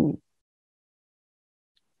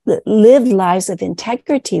live lives of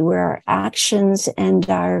integrity, where our actions and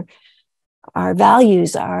our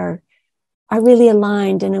values are really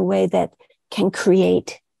aligned in a way that can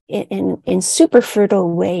create in super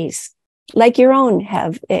fertile ways, like your own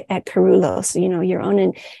have at Carullos, your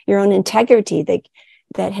own integrity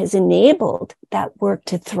that has enabled that work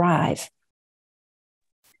to thrive.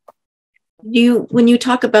 When you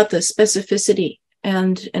talk about the specificity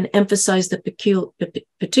and emphasize the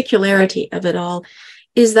particularity of it all,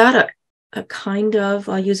 is that a kind of,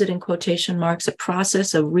 I'll use it in quotation marks, a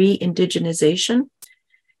process of re-indigenization?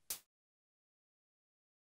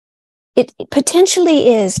 It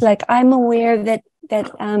potentially is. Like, I'm aware that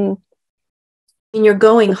you're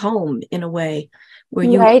going home in a way where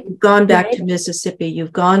you've gone back to Mississippi,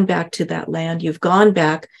 you've gone back to that land, you've gone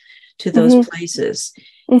back to those places.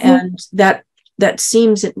 And that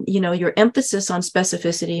seems, your emphasis on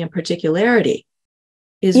specificity and particularity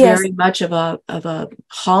is very much of a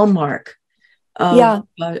hallmark of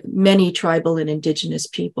many tribal and indigenous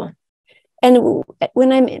people. And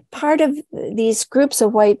when I'm part of these groups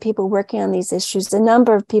of white people working on these issues, a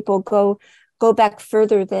number of people go back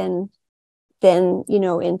further than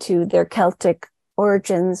into their Celtic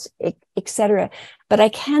origins, etc. But I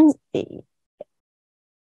can,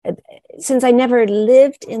 since I never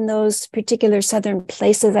lived in those particular southern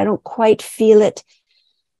places, I don't quite feel it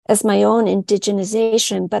as my own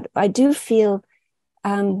indigenization, but I do feel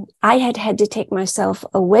I had to take myself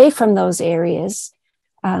away from those areas.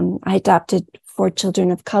 I adopted 4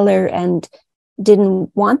 children of color and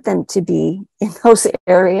didn't want them to be in those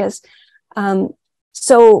areas.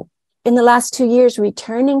 So in the last 2 years,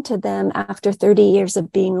 returning to them after 30 years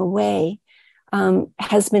of being away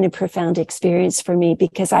has been a profound experience for me,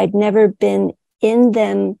 because I'd never been in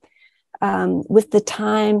them with the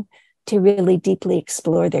time to really deeply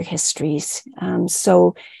explore their histories.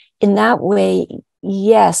 So in that way,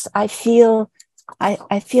 yes, I feel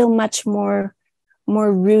much more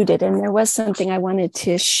rooted. And there was something I wanted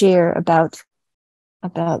to share about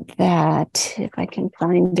that, if I can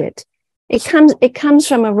find it. It comes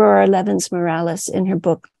from Aurora Levins Morales in her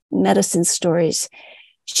book Medicine Stories.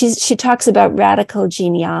 She talks about radical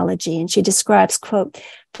genealogy, and she describes, quote,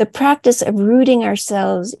 the practice of rooting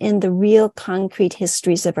ourselves in the real concrete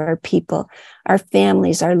histories of our people, our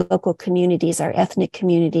families, our local communities, our ethnic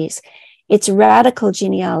communities. It's radical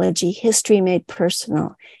genealogy, history made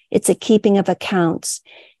personal. It's a keeping of accounts.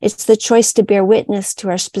 It's the choice to bear witness to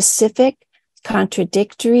our specific,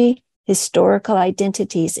 contradictory, historical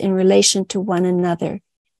identities in relation to one another.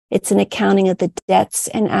 It's an accounting of the debts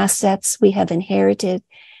and assets we have inherited,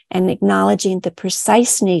 and acknowledging the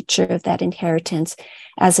precise nature of that inheritance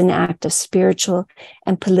as an act of spiritual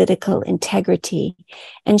and political integrity.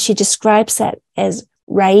 And she describes that as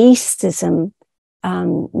raícism,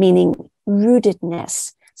 meaning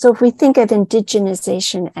rootedness. So if we think of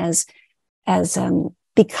indigenization as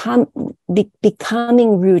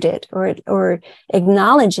becoming rooted or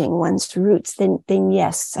acknowledging one's roots, then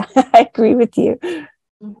yes, I agree with you.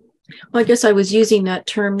 Well, I guess I was using that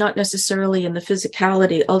term not necessarily in the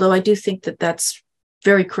physicality, although I do think that that's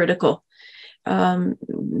very critical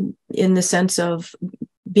in the sense of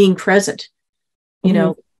being present,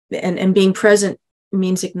 and being present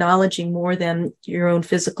means acknowledging more than your own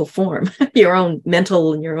physical form, your own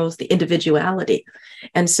mental and the individuality.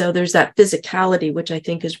 And so there's that physicality, which I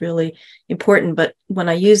think is really important. But when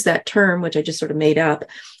I use that term, which I just sort of made up,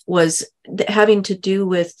 was having to do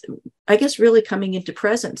with, I guess, really coming into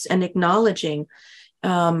presence and acknowledging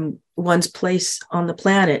one's place on the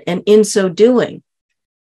planet. And in so doing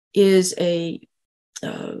is a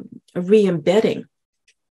re-embedding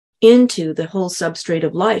into the whole substrate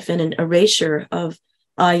of life, and an erasure of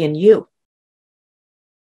I and you,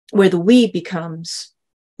 where the we becomes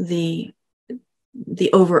the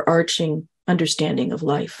overarching understanding of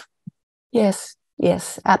life. Yes,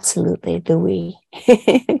 absolutely, the we.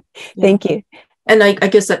 Thank you. And I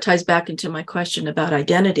guess that ties back into my question about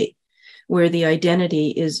identity, where the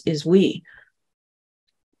identity is we.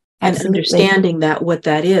 And Absolutely. Understanding that what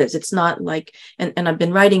that is. It's not like, and I've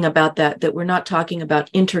been writing about that we're not talking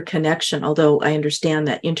about interconnection, although I understand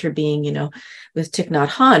that inter being, with Thich Nhat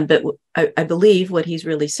Hanh, but I believe what he's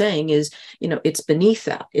really saying is, it's beneath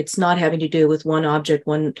that. It's not having to do with one object,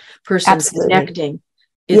 one person connecting.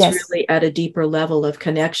 It's really at a deeper level of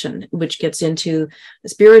connection, which gets into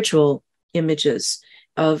spiritual images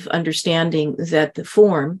of understanding that the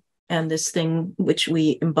form and this thing which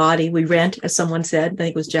we embody, we rent, as someone said, I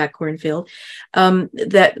think it was Jack Cornfield,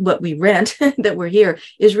 that what we rent, that we're here,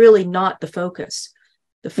 is really not the focus.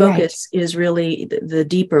 The focus is really the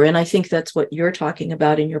deeper. And I think that's what you're talking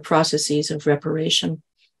about in your processes of reparation.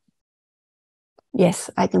 Yes,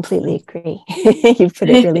 I completely agree. You put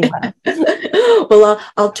it really well. Well,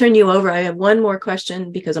 I'll turn you over. I have one more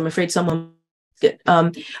question because I'm afraid someone.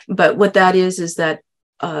 But what that is that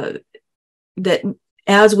that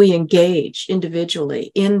as we engage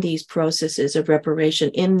individually in these processes of reparation,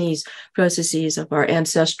 in these processes of our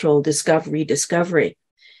ancestral discovery,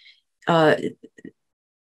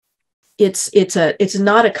 it's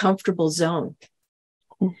not a comfortable zone.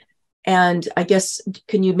 And I guess,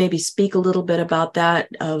 can you maybe speak a little bit about that,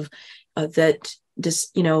 that this,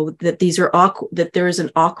 that these are that there is an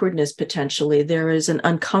awkwardness potentially, there is an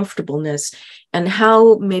uncomfortableness, and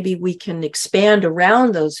how maybe we can expand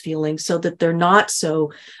around those feelings so that they're not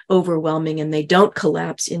so overwhelming and they don't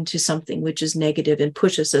collapse into something which is negative and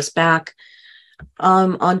pushes us back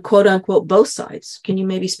on quote unquote both sides. Can you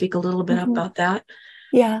maybe speak a little bit about that?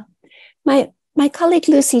 Yeah. My colleague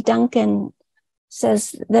Lucy Duncan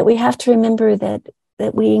says that we have to remember that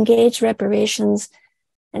we engage reparations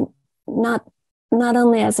and not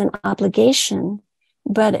only as an obligation,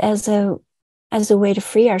 but as a way to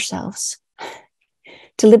free ourselves,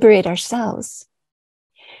 to liberate ourselves.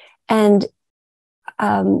 And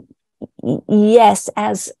yes,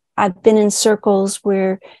 as I've been in circles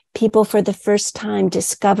where people for the first time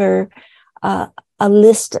discover a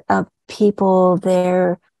list of people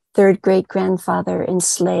their third great grandfather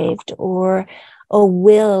enslaved, or a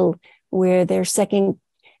will where their second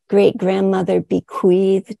great grandmother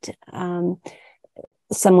bequeathed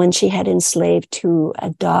someone she had enslaved to a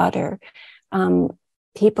daughter.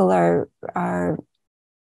 People are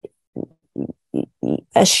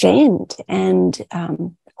ashamed and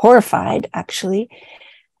horrified, actually.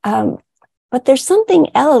 But there's something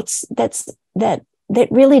else that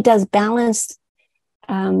really does balance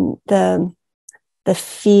the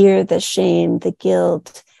fear, the shame, the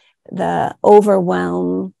guilt, the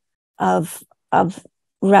overwhelm of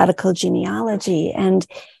radical genealogy, and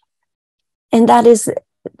that is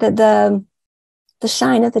the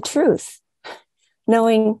shine of the truth,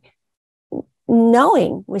 knowing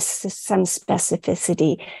with some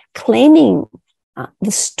specificity, claiming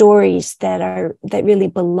the stories that really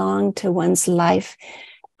belong to one's life.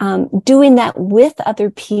 Doing that with other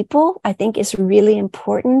people, I think, is really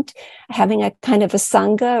important. Having a kind of a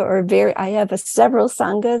sangha, I have several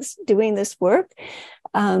sanghas doing this work.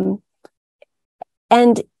 And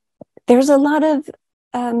there's a lot of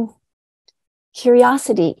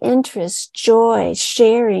curiosity, interest, joy,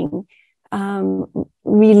 sharing,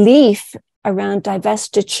 relief around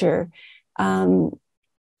divestiture,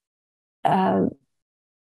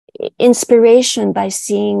 inspiration by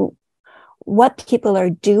seeing what people are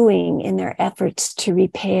doing in their efforts to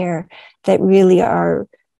repair that really are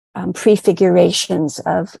prefigurations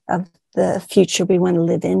of the future we want to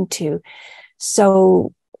live into.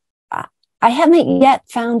 So I haven't yet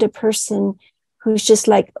found a person who's just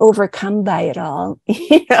like overcome by it all,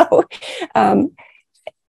 and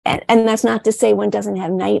that's not to say one doesn't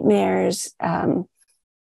have nightmares,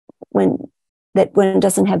 when one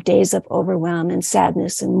doesn't have days of overwhelm and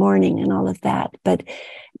sadness and mourning and all of that,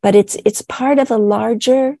 but it's part of a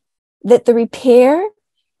larger, that the repair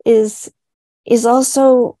is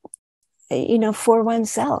also, for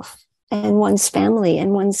oneself and one's family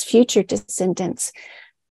and one's future descendants.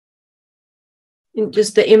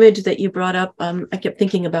 Just the image that you brought up, I kept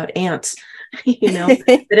thinking about ants,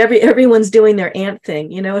 that everyone's doing their ant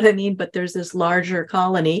thing, you know what I mean? But there's this larger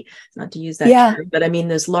colony, not to use that term, but I mean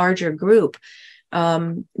this larger group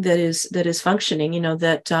that is functioning,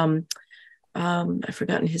 I've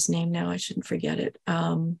forgotten his name now, I shouldn't forget it.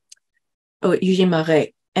 Eugene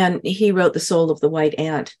Marais, and he wrote The Soul of the White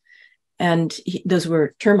Ant. And those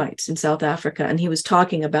were termites in South Africa. And he was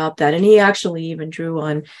talking about that. And he actually even drew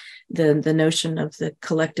on the notion of the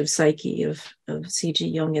collective psyche of C.G.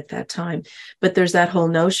 Jung at that time. But there's that whole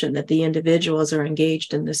notion that the individuals are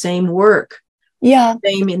engaged in the same work,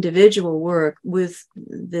 same individual work, with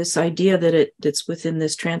this idea that it's within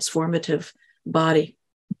this transformative body.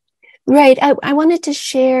 Right. I wanted to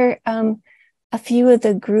share a few of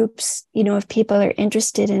the groups, if people are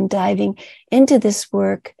interested in diving into this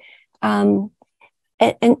work. And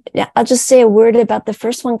I'll just say a word about the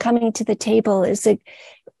first one. Coming to the Table is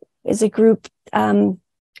a group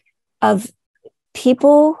of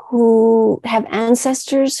people who have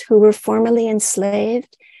ancestors who were formerly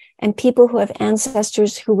enslaved, and people who have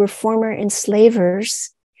ancestors who were former enslavers,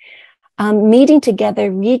 meeting together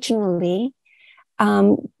regionally,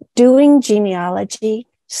 doing genealogy,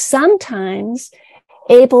 sometimes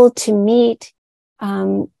able to meet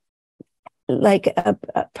like a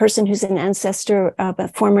person who's an ancestor of a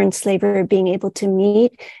former enslaver, being able to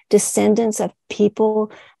meet descendants of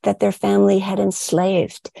people that their family had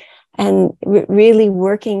enslaved, and really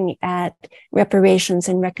working at reparations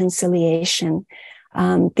and reconciliation.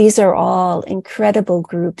 These are all incredible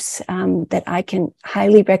groups that I can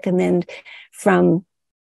highly recommend from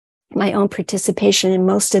my own participation in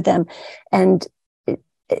most of them. And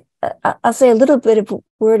I'll say a little bit of a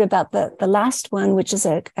word about the last one, which is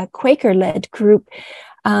a Quaker-led group,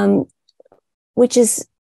 which is,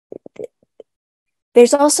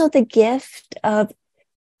 there's also the gift of,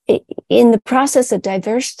 in the process of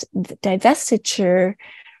divestiture,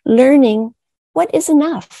 learning what is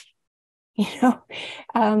enough.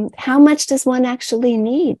 How much does one actually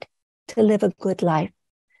need to live a good life,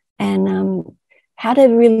 and how to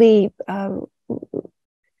really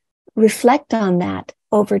reflect on that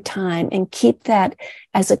over time and keep that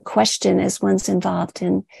as a question as one's involved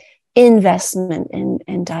in investment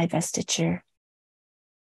and divestiture.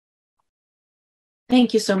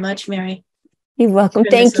 Thank you so much, Mary. You're welcome.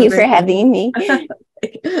 Thank you for having me.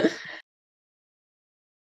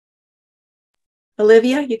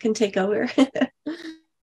 Olivia, you can take over.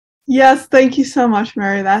 Yes, thank you so much,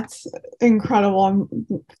 Mary. That's incredible.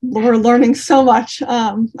 We're learning so much.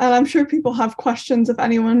 And I'm sure people have questions. If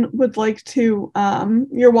anyone would like to,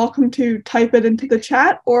 you're welcome to type it into the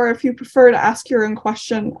chat, or if you prefer to ask your own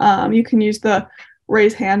question, you can use the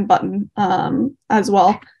raise hand button as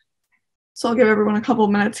well. So I'll give everyone a couple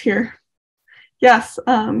of minutes here. Yes,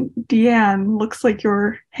 Deanne, looks like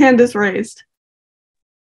your hand is raised.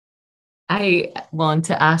 I want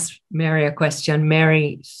to ask Mary a question.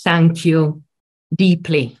 Mary, thank you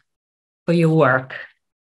deeply for your work.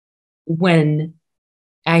 When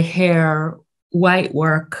I hear white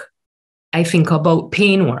work, I think about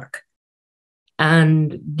pain work.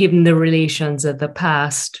 And given the relations of the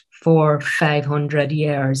past 400-500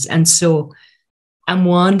 years. And so I'm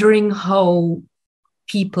wondering how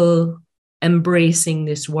people embracing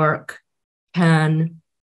this work can,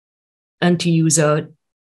 and to use a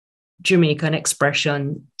Jamaican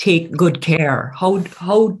expression, take good care. How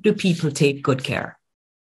do people take good care?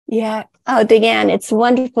 Yeah. Oh, Deanne, it's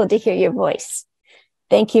wonderful to hear your voice.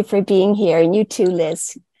 Thank you for being here, and you too,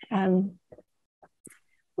 Liz.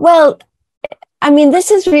 Well, I mean,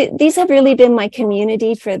 these have really been my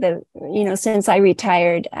community for since I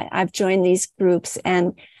retired. I've joined these groups,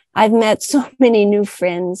 and I've met so many new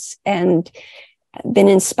friends and been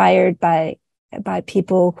inspired by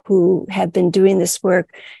people who have been doing this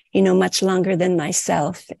work, much longer than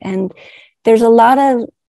myself. And there's a lot of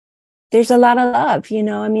love,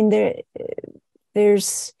 I mean,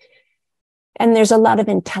 there's a lot of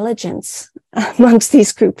intelligence amongst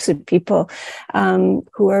these groups of people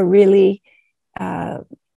who are really after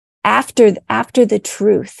the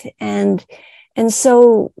truth. And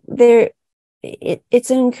so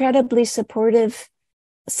it's an incredibly supportive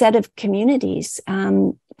set of communities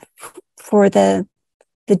for the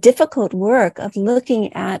difficult work of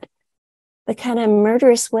looking at the kind of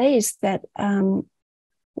murderous ways that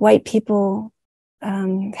white people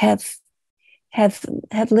have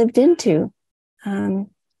lived into.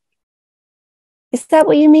 Is that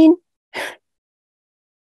what you mean?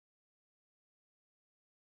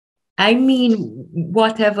 I mean,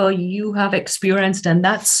 whatever you have experienced, and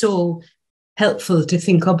that's so helpful to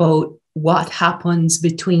think about what happens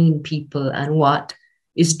between people and what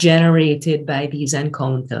is generated by these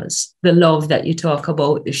encounters. The love that you talk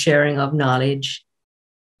about, the sharing of knowledge,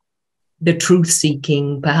 the truth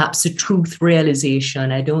seeking, perhaps the truth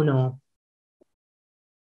realization, I don't know.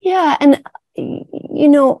 Yeah, and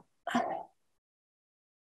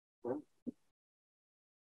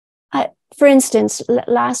for instance,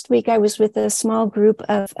 last week I was with a small group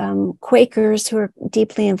of Quakers who are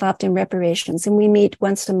deeply involved in reparations, and we meet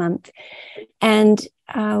once a month. And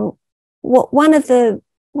one of the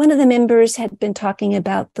members had been talking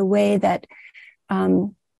about the way that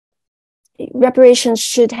reparations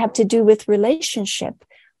should have to do with relationship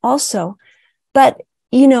also. But,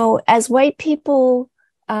 as white people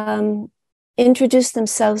introduce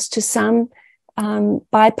themselves to some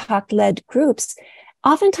BIPOC-led groups,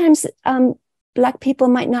 oftentimes Black people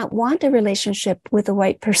might not want a relationship with a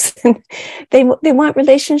white person. They want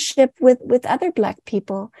relationship with other Black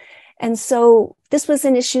people. And so this was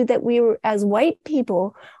an issue that we were, as white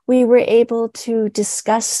people, we were able to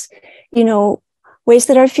discuss, ways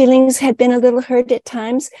that our feelings had been a little hurt at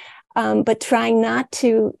times, but trying not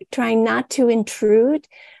to intrude,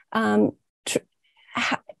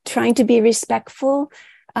 trying to be respectful,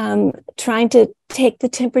 trying to take the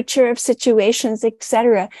temperature of situations,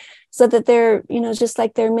 etc. So that there, just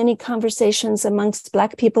like there are many conversations amongst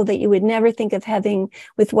Black people that you would never think of having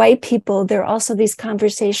with white people, there are also these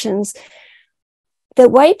conversations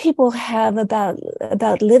that white people have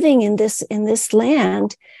about living in this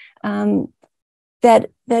land, that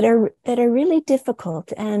are really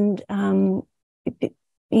difficult, and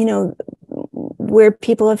where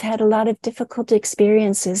people have had a lot of difficult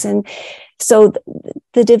experiences. And so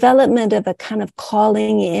the development of a kind of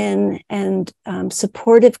calling in and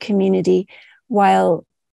supportive community while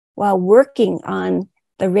working on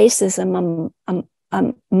the racism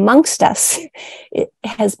amongst us, it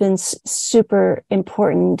has been super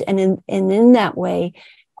important, and in that way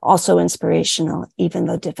also inspirational, even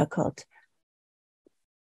though difficult.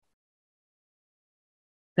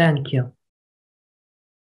 Thank you.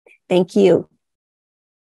 Thank you.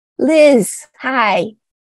 Liz, hi.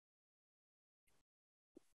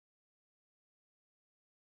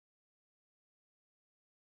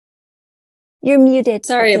 You're muted.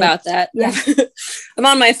 Sorry about that. Yeah. I'm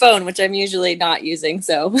on my phone, which I'm usually not using,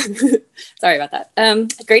 so sorry about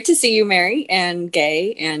that. Great to see you, Mary and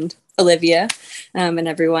Gay and Olivia, and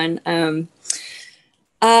everyone.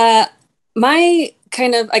 My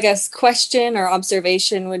kind of, I guess, question or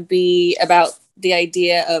observation would be about the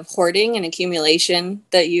idea of hoarding and accumulation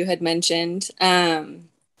that you had mentioned.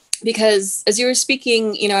 Because as you were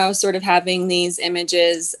speaking, I was sort of having these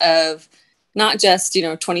images of not just,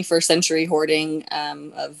 21st century hoarding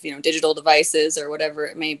of, digital devices or whatever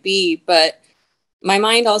it may be, but my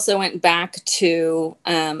mind also went back to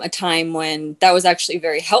a time when that was actually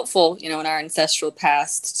very helpful, in our ancestral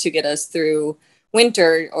past to get us through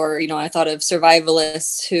winter. Or, I thought of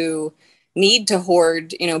survivalists who need to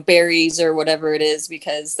hoard, berries or whatever it is,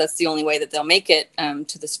 because that's the only way that they'll make it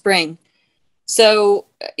to the spring. So,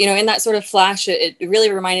 in that sort of flash, it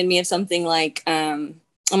really reminded me of something like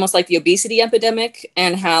almost like the obesity epidemic,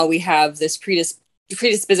 and how we have this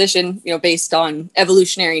predisposition, based on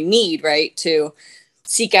evolutionary need, right, to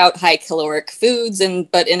seek out high caloric foods,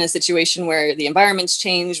 but in a situation where the environment's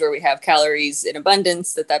changed, where we have calories in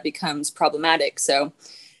abundance, that becomes problematic. So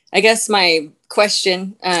I guess my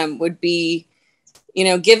question would be,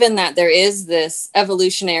 given that there is this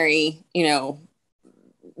evolutionary,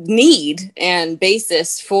 need and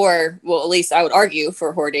basis for, well, at least I would argue,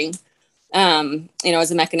 for hoarding, as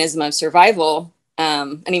a mechanism of survival.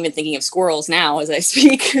 And even thinking of squirrels now as I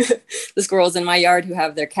speak, the squirrels in my yard who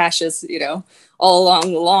have their caches, all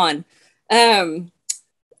along the lawn.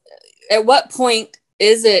 At what point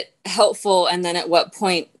is it helpful? And then at what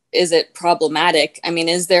point is it problematic? I mean,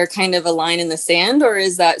 is there kind of a line in the sand, or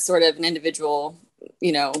is that sort of an individual,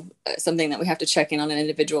 something that we have to check in on an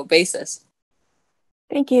individual basis?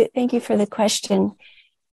 Thank you. Thank you for the question.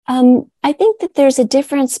 I think that there's a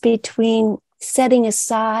difference between setting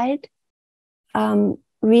aside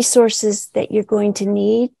resources that you're going to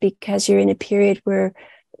need because you're in a period where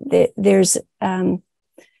there's a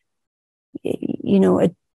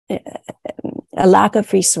lack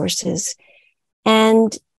of resources,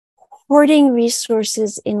 and hoarding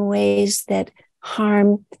resources in ways that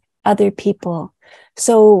harm other people.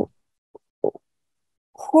 So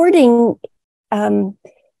hoarding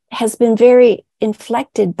has been very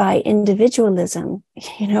inflected by individualism,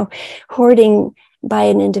 hoarding by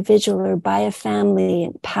an individual or by a family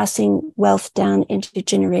and passing wealth down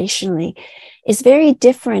intergenerationally is very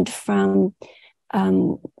different from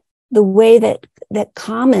the way that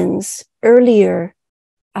commons earlier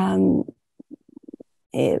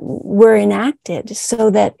were enacted, so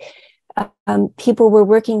that people were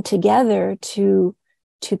working together to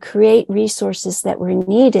create resources that were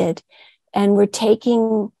needed, and were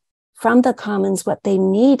taking from the commons what they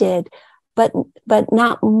needed, but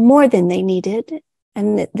not more than they needed.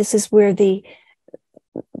 And this is where the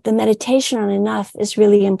meditation on enough is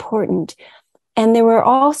really important. And there were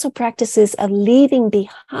also practices of leaving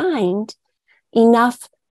behind enough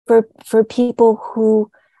for people who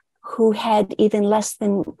had even less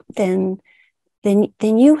than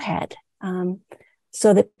you had,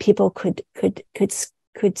 so that people could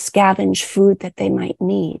scavenge food that they might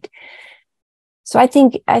need. So I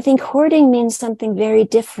think hoarding means something very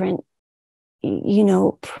different,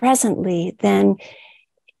 presently than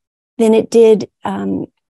it did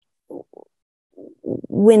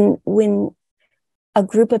when a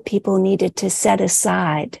group of people needed to set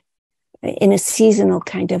aside in a seasonal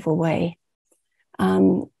kind of a way.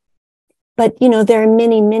 But there are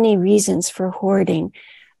many reasons for hoarding.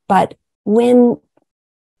 But for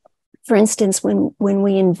instance, when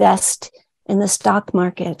we invest in the stock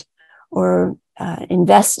market or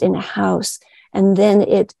invest in a house, and then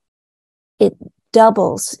it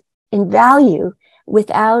doubles in value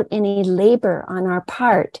without any labor on our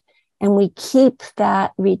part. And we keep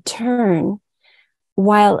that return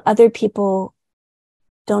while other people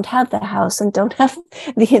don't have the house and don't have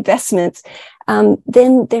the investments.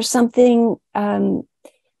 Then there's something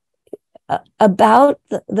about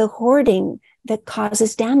the hoarding that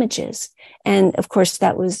causes damages. And of course,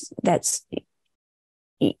 that's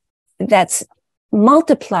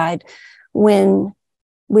multiplied when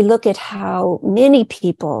we look at how many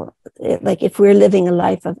people, like if we're living a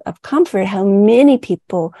life of comfort, how many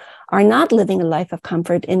people are not living a life of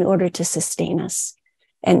comfort in order to sustain us.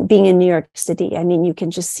 And being in New York City, I mean, you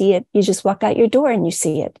can just see it. You just walk out your door and you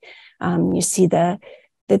see it. You see the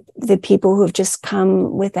people who have just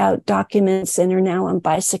come without documents and are now on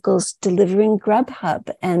bicycles delivering Grubhub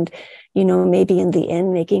and, maybe in the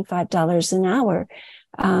inn making $5 an hour.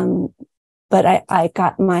 But I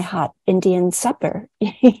got my hot Indian supper,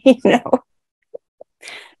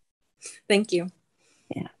 Thank you.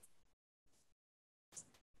 Yeah.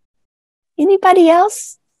 Anybody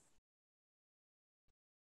else?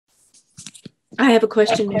 I have a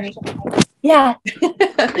question, Mary. Yeah.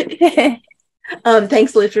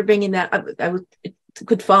 Thanks, Liz, for bringing that up. It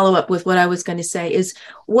could follow up with what I was going to say is,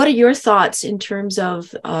 what are your thoughts in terms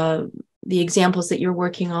of the examples that you're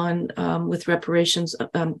working on with reparations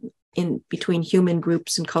in between human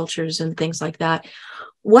groups and cultures and things like that?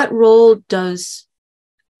 What role does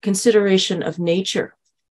consideration of nature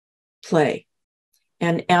play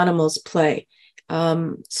and animals play?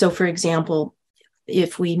 So, for example,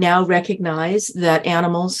 if we now recognize that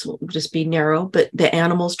animals, will just be narrow, but the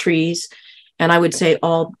animals, trees, and I would say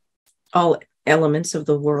all elements of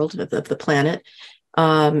the world, of the planet,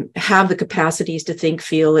 have the capacities to think,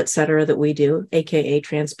 feel, et cetera, that we do, aka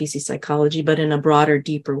trans-species psychology, but in a broader,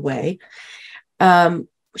 deeper way.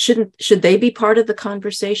 Should they be part of the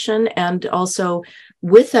conversation? And also,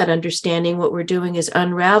 with that understanding, what we're doing is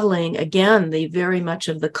unraveling, again, the very much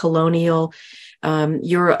of the colonial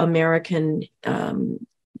Euro-American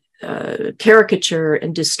caricature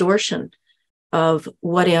and distortion of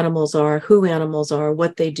what animals are, who animals are,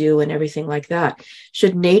 what they do, and everything like that.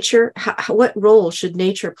 Should nature, what role should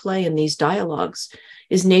nature play in these dialogues?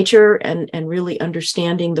 Is nature and really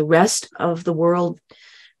understanding the rest of the world,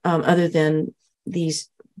 other than these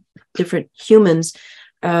different humans,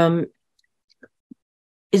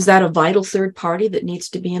 is that a vital third party that needs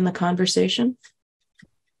to be in the conversation?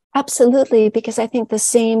 Absolutely, because I think the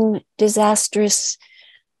same disastrous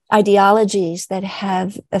ideologies that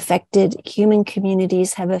have affected human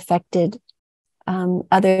communities have affected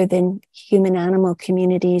other than human animal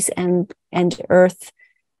communities and earth,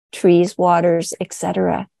 trees, waters,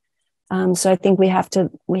 etc. So I think we have to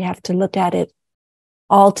look at it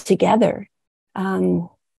all together. How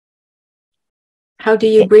do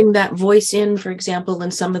you bring that voice in, for example,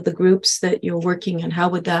 in some of the groups that you're working in? How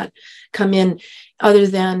would that come in, other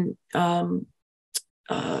than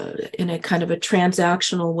in a kind of a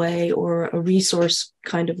transactional way or a resource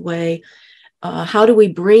kind of way? How do we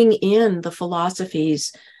bring in the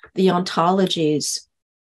philosophies, the ontologies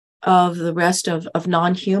of the rest of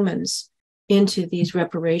non-humans into these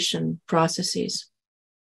reparation processes?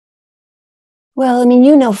 Well, I mean,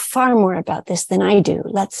 you know far more about this than I do,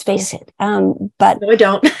 let's face it. But No, I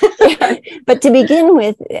don't. But to begin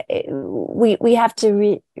with, we have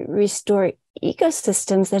to restore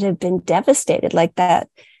ecosystems that have been devastated, like that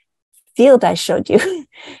field I showed you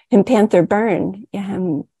in Panther Burn.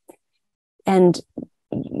 And,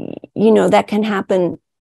 that can happen.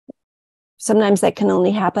 Sometimes that can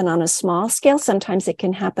only happen on a small scale. Sometimes it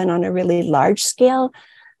can happen on a really large scale,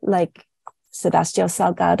 like Sebastião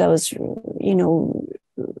Salgado's,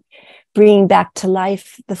 bringing back to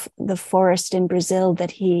life the forest in Brazil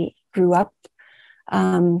that he grew up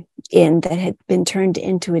in, that had been turned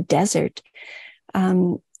into a desert.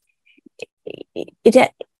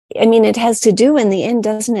 It has to do in the end,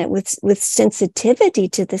 doesn't it, with sensitivity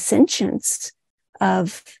to the sentience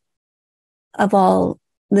of all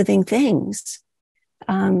living things,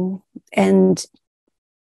 and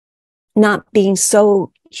not being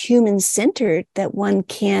so human-centered that one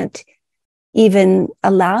can't even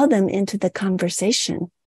allow them into the conversation.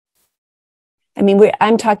 I mean,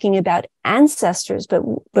 I'm talking about ancestors,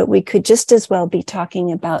 but we could just as well be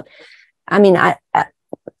talking about. I mean,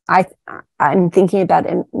 I'm thinking about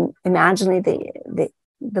imagining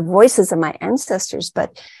the voices of my ancestors,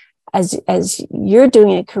 but as you're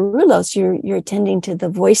doing at Carullos, you're attending to the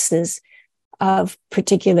voices of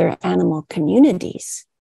particular animal communities,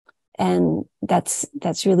 and that's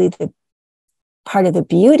really the part of the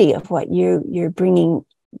beauty of what you're bringing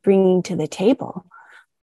to the table.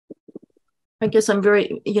 I guess I'm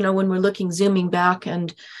very, when we're zooming back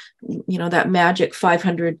and, that magic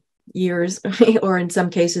 500 years, or in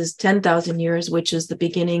some cases 10,000 years, which is the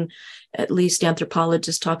beginning, at least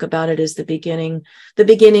anthropologists talk about it as the beginning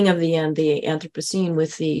of the end, the Anthropocene,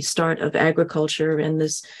 with the start of agriculture and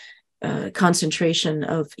this concentration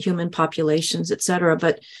of human populations, et cetera.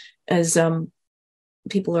 But as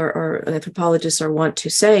people or anthropologists are wont to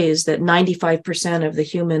say, is that 95% of the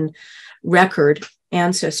human record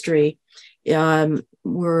ancestry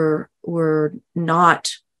were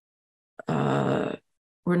not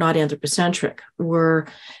anthropocentric. We're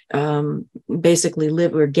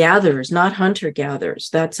we're gatherers, not hunter-gatherers.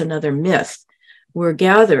 That's another myth. We're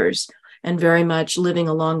gatherers, and very much living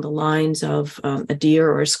along the lines of a deer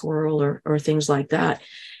or a squirrel or things like that.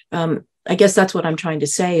 I guess that's what I'm trying to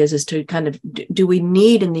say is to kind of, do we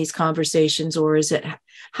need in these conversations, or is it,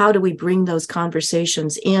 how do we bring those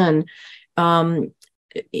conversations in a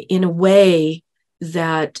way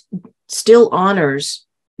that still honors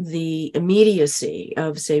the immediacy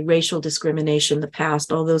of, say, racial discrimination, the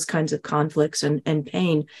past, all those kinds of conflicts and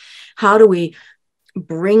pain? How do we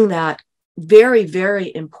bring that very,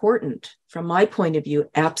 very important, from my point of view,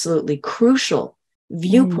 absolutely crucial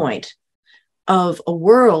viewpoint of a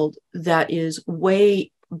world that is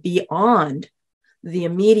way beyond the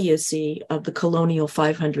immediacy of the colonial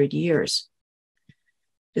 500 years?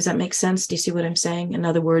 Does that make sense? Do you see what I'm saying? In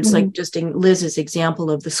other words, like just in Liz's example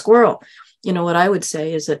of the squirrel, what I would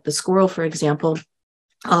say is that the squirrel, for example,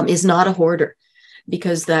 is not a hoarder,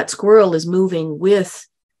 because that squirrel is moving with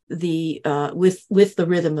the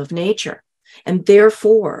rhythm of nature, and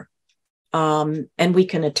therefore, and we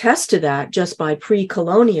can attest to that just by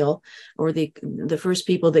pre-colonial, or the first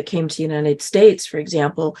people that came to the United States, for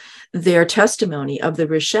example, their testimony of the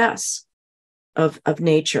richesse of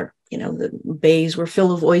nature. The bays were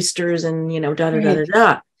full of oysters and,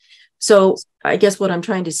 da. So I guess what I'm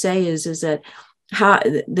trying to say is that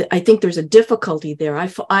I think there's a difficulty there. I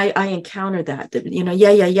encounter that,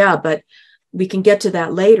 but we can get to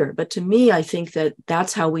that later. But to me, I think that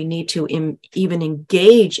that's how we need to even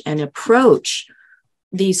engage and approach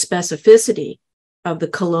the specificity of the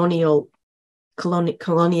coloniality,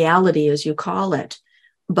 as you call it,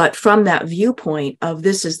 but from that viewpoint of,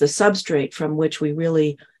 this is the substrate from which we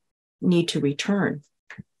really need to return.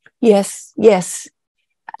 Yes.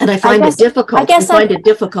 And I find it difficult. I find it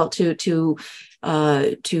difficult to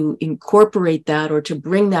incorporate that, or to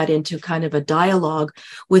bring that into kind of a dialogue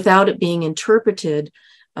without it being interpreted.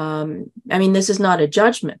 This is not a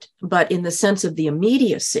judgment, but in the sense of the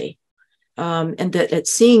immediacy, and that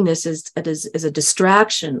seeing this as a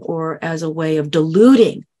distraction, or as a way of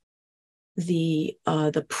diluting the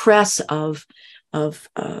press of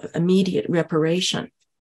immediate reparation.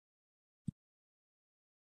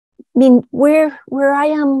 Where I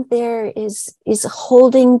am there is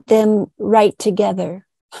holding them right together,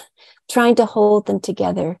 trying to hold them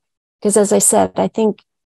together. Because as I said, I think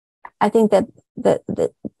that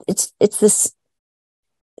it's the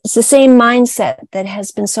same mindset that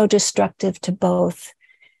has been so destructive to both,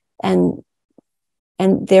 and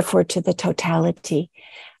therefore to the totality.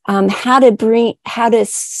 How to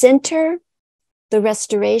center the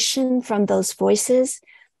restoration from those voices.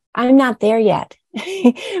 I'm not there yet.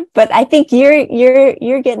 But I think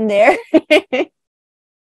you're getting there.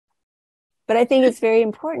 But I think it's very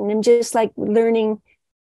important, and just like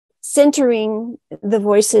centering the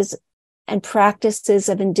voices and practices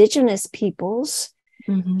of Indigenous peoples,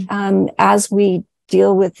 as we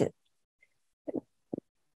deal with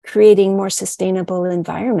creating more sustainable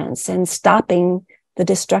environments and stopping the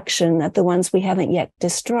destruction of the ones we haven't yet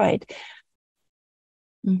destroyed.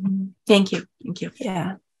 Thank you.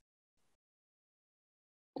 Yeah.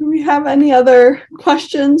 Do we have any other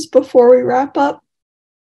questions before we wrap up?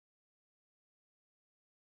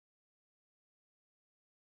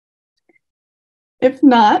 If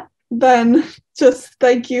not, then just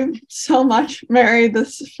thank you so much, Mary,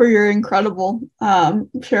 for your incredible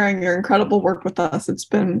sharing your incredible work with us. It's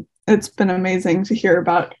been amazing to hear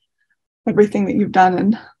about everything that you've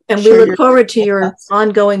done, and we look forward to your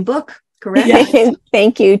ongoing book. Correct. Yes.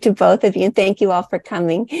 Thank you to both of you, and thank you all for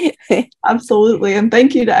coming. Absolutely, and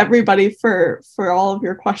thank you to everybody for all of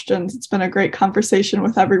your questions. It's been a great conversation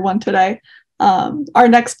with everyone today. Our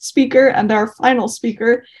next speaker and our final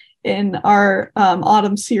speaker in our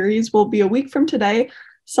autumn series will be a week from today,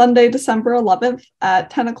 Sunday, December 11th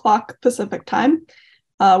at 10 o'clock Pacific time.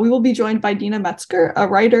 We will be joined by Dina Metzger, a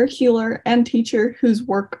writer, healer, and teacher whose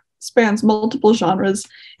work spans multiple genres,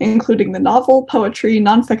 including the novel, poetry,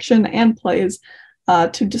 nonfiction, and plays,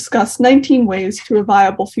 to discuss 19 ways to a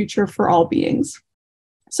viable future for all beings.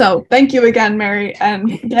 So thank you again, Mary and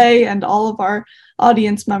Day, and all of our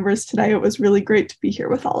audience members today. It was really great to be here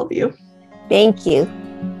with all of you. Thank you.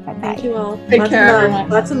 Bye-bye. Thank you all. Take Lots care, of love. everyone.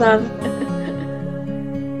 Lots of love.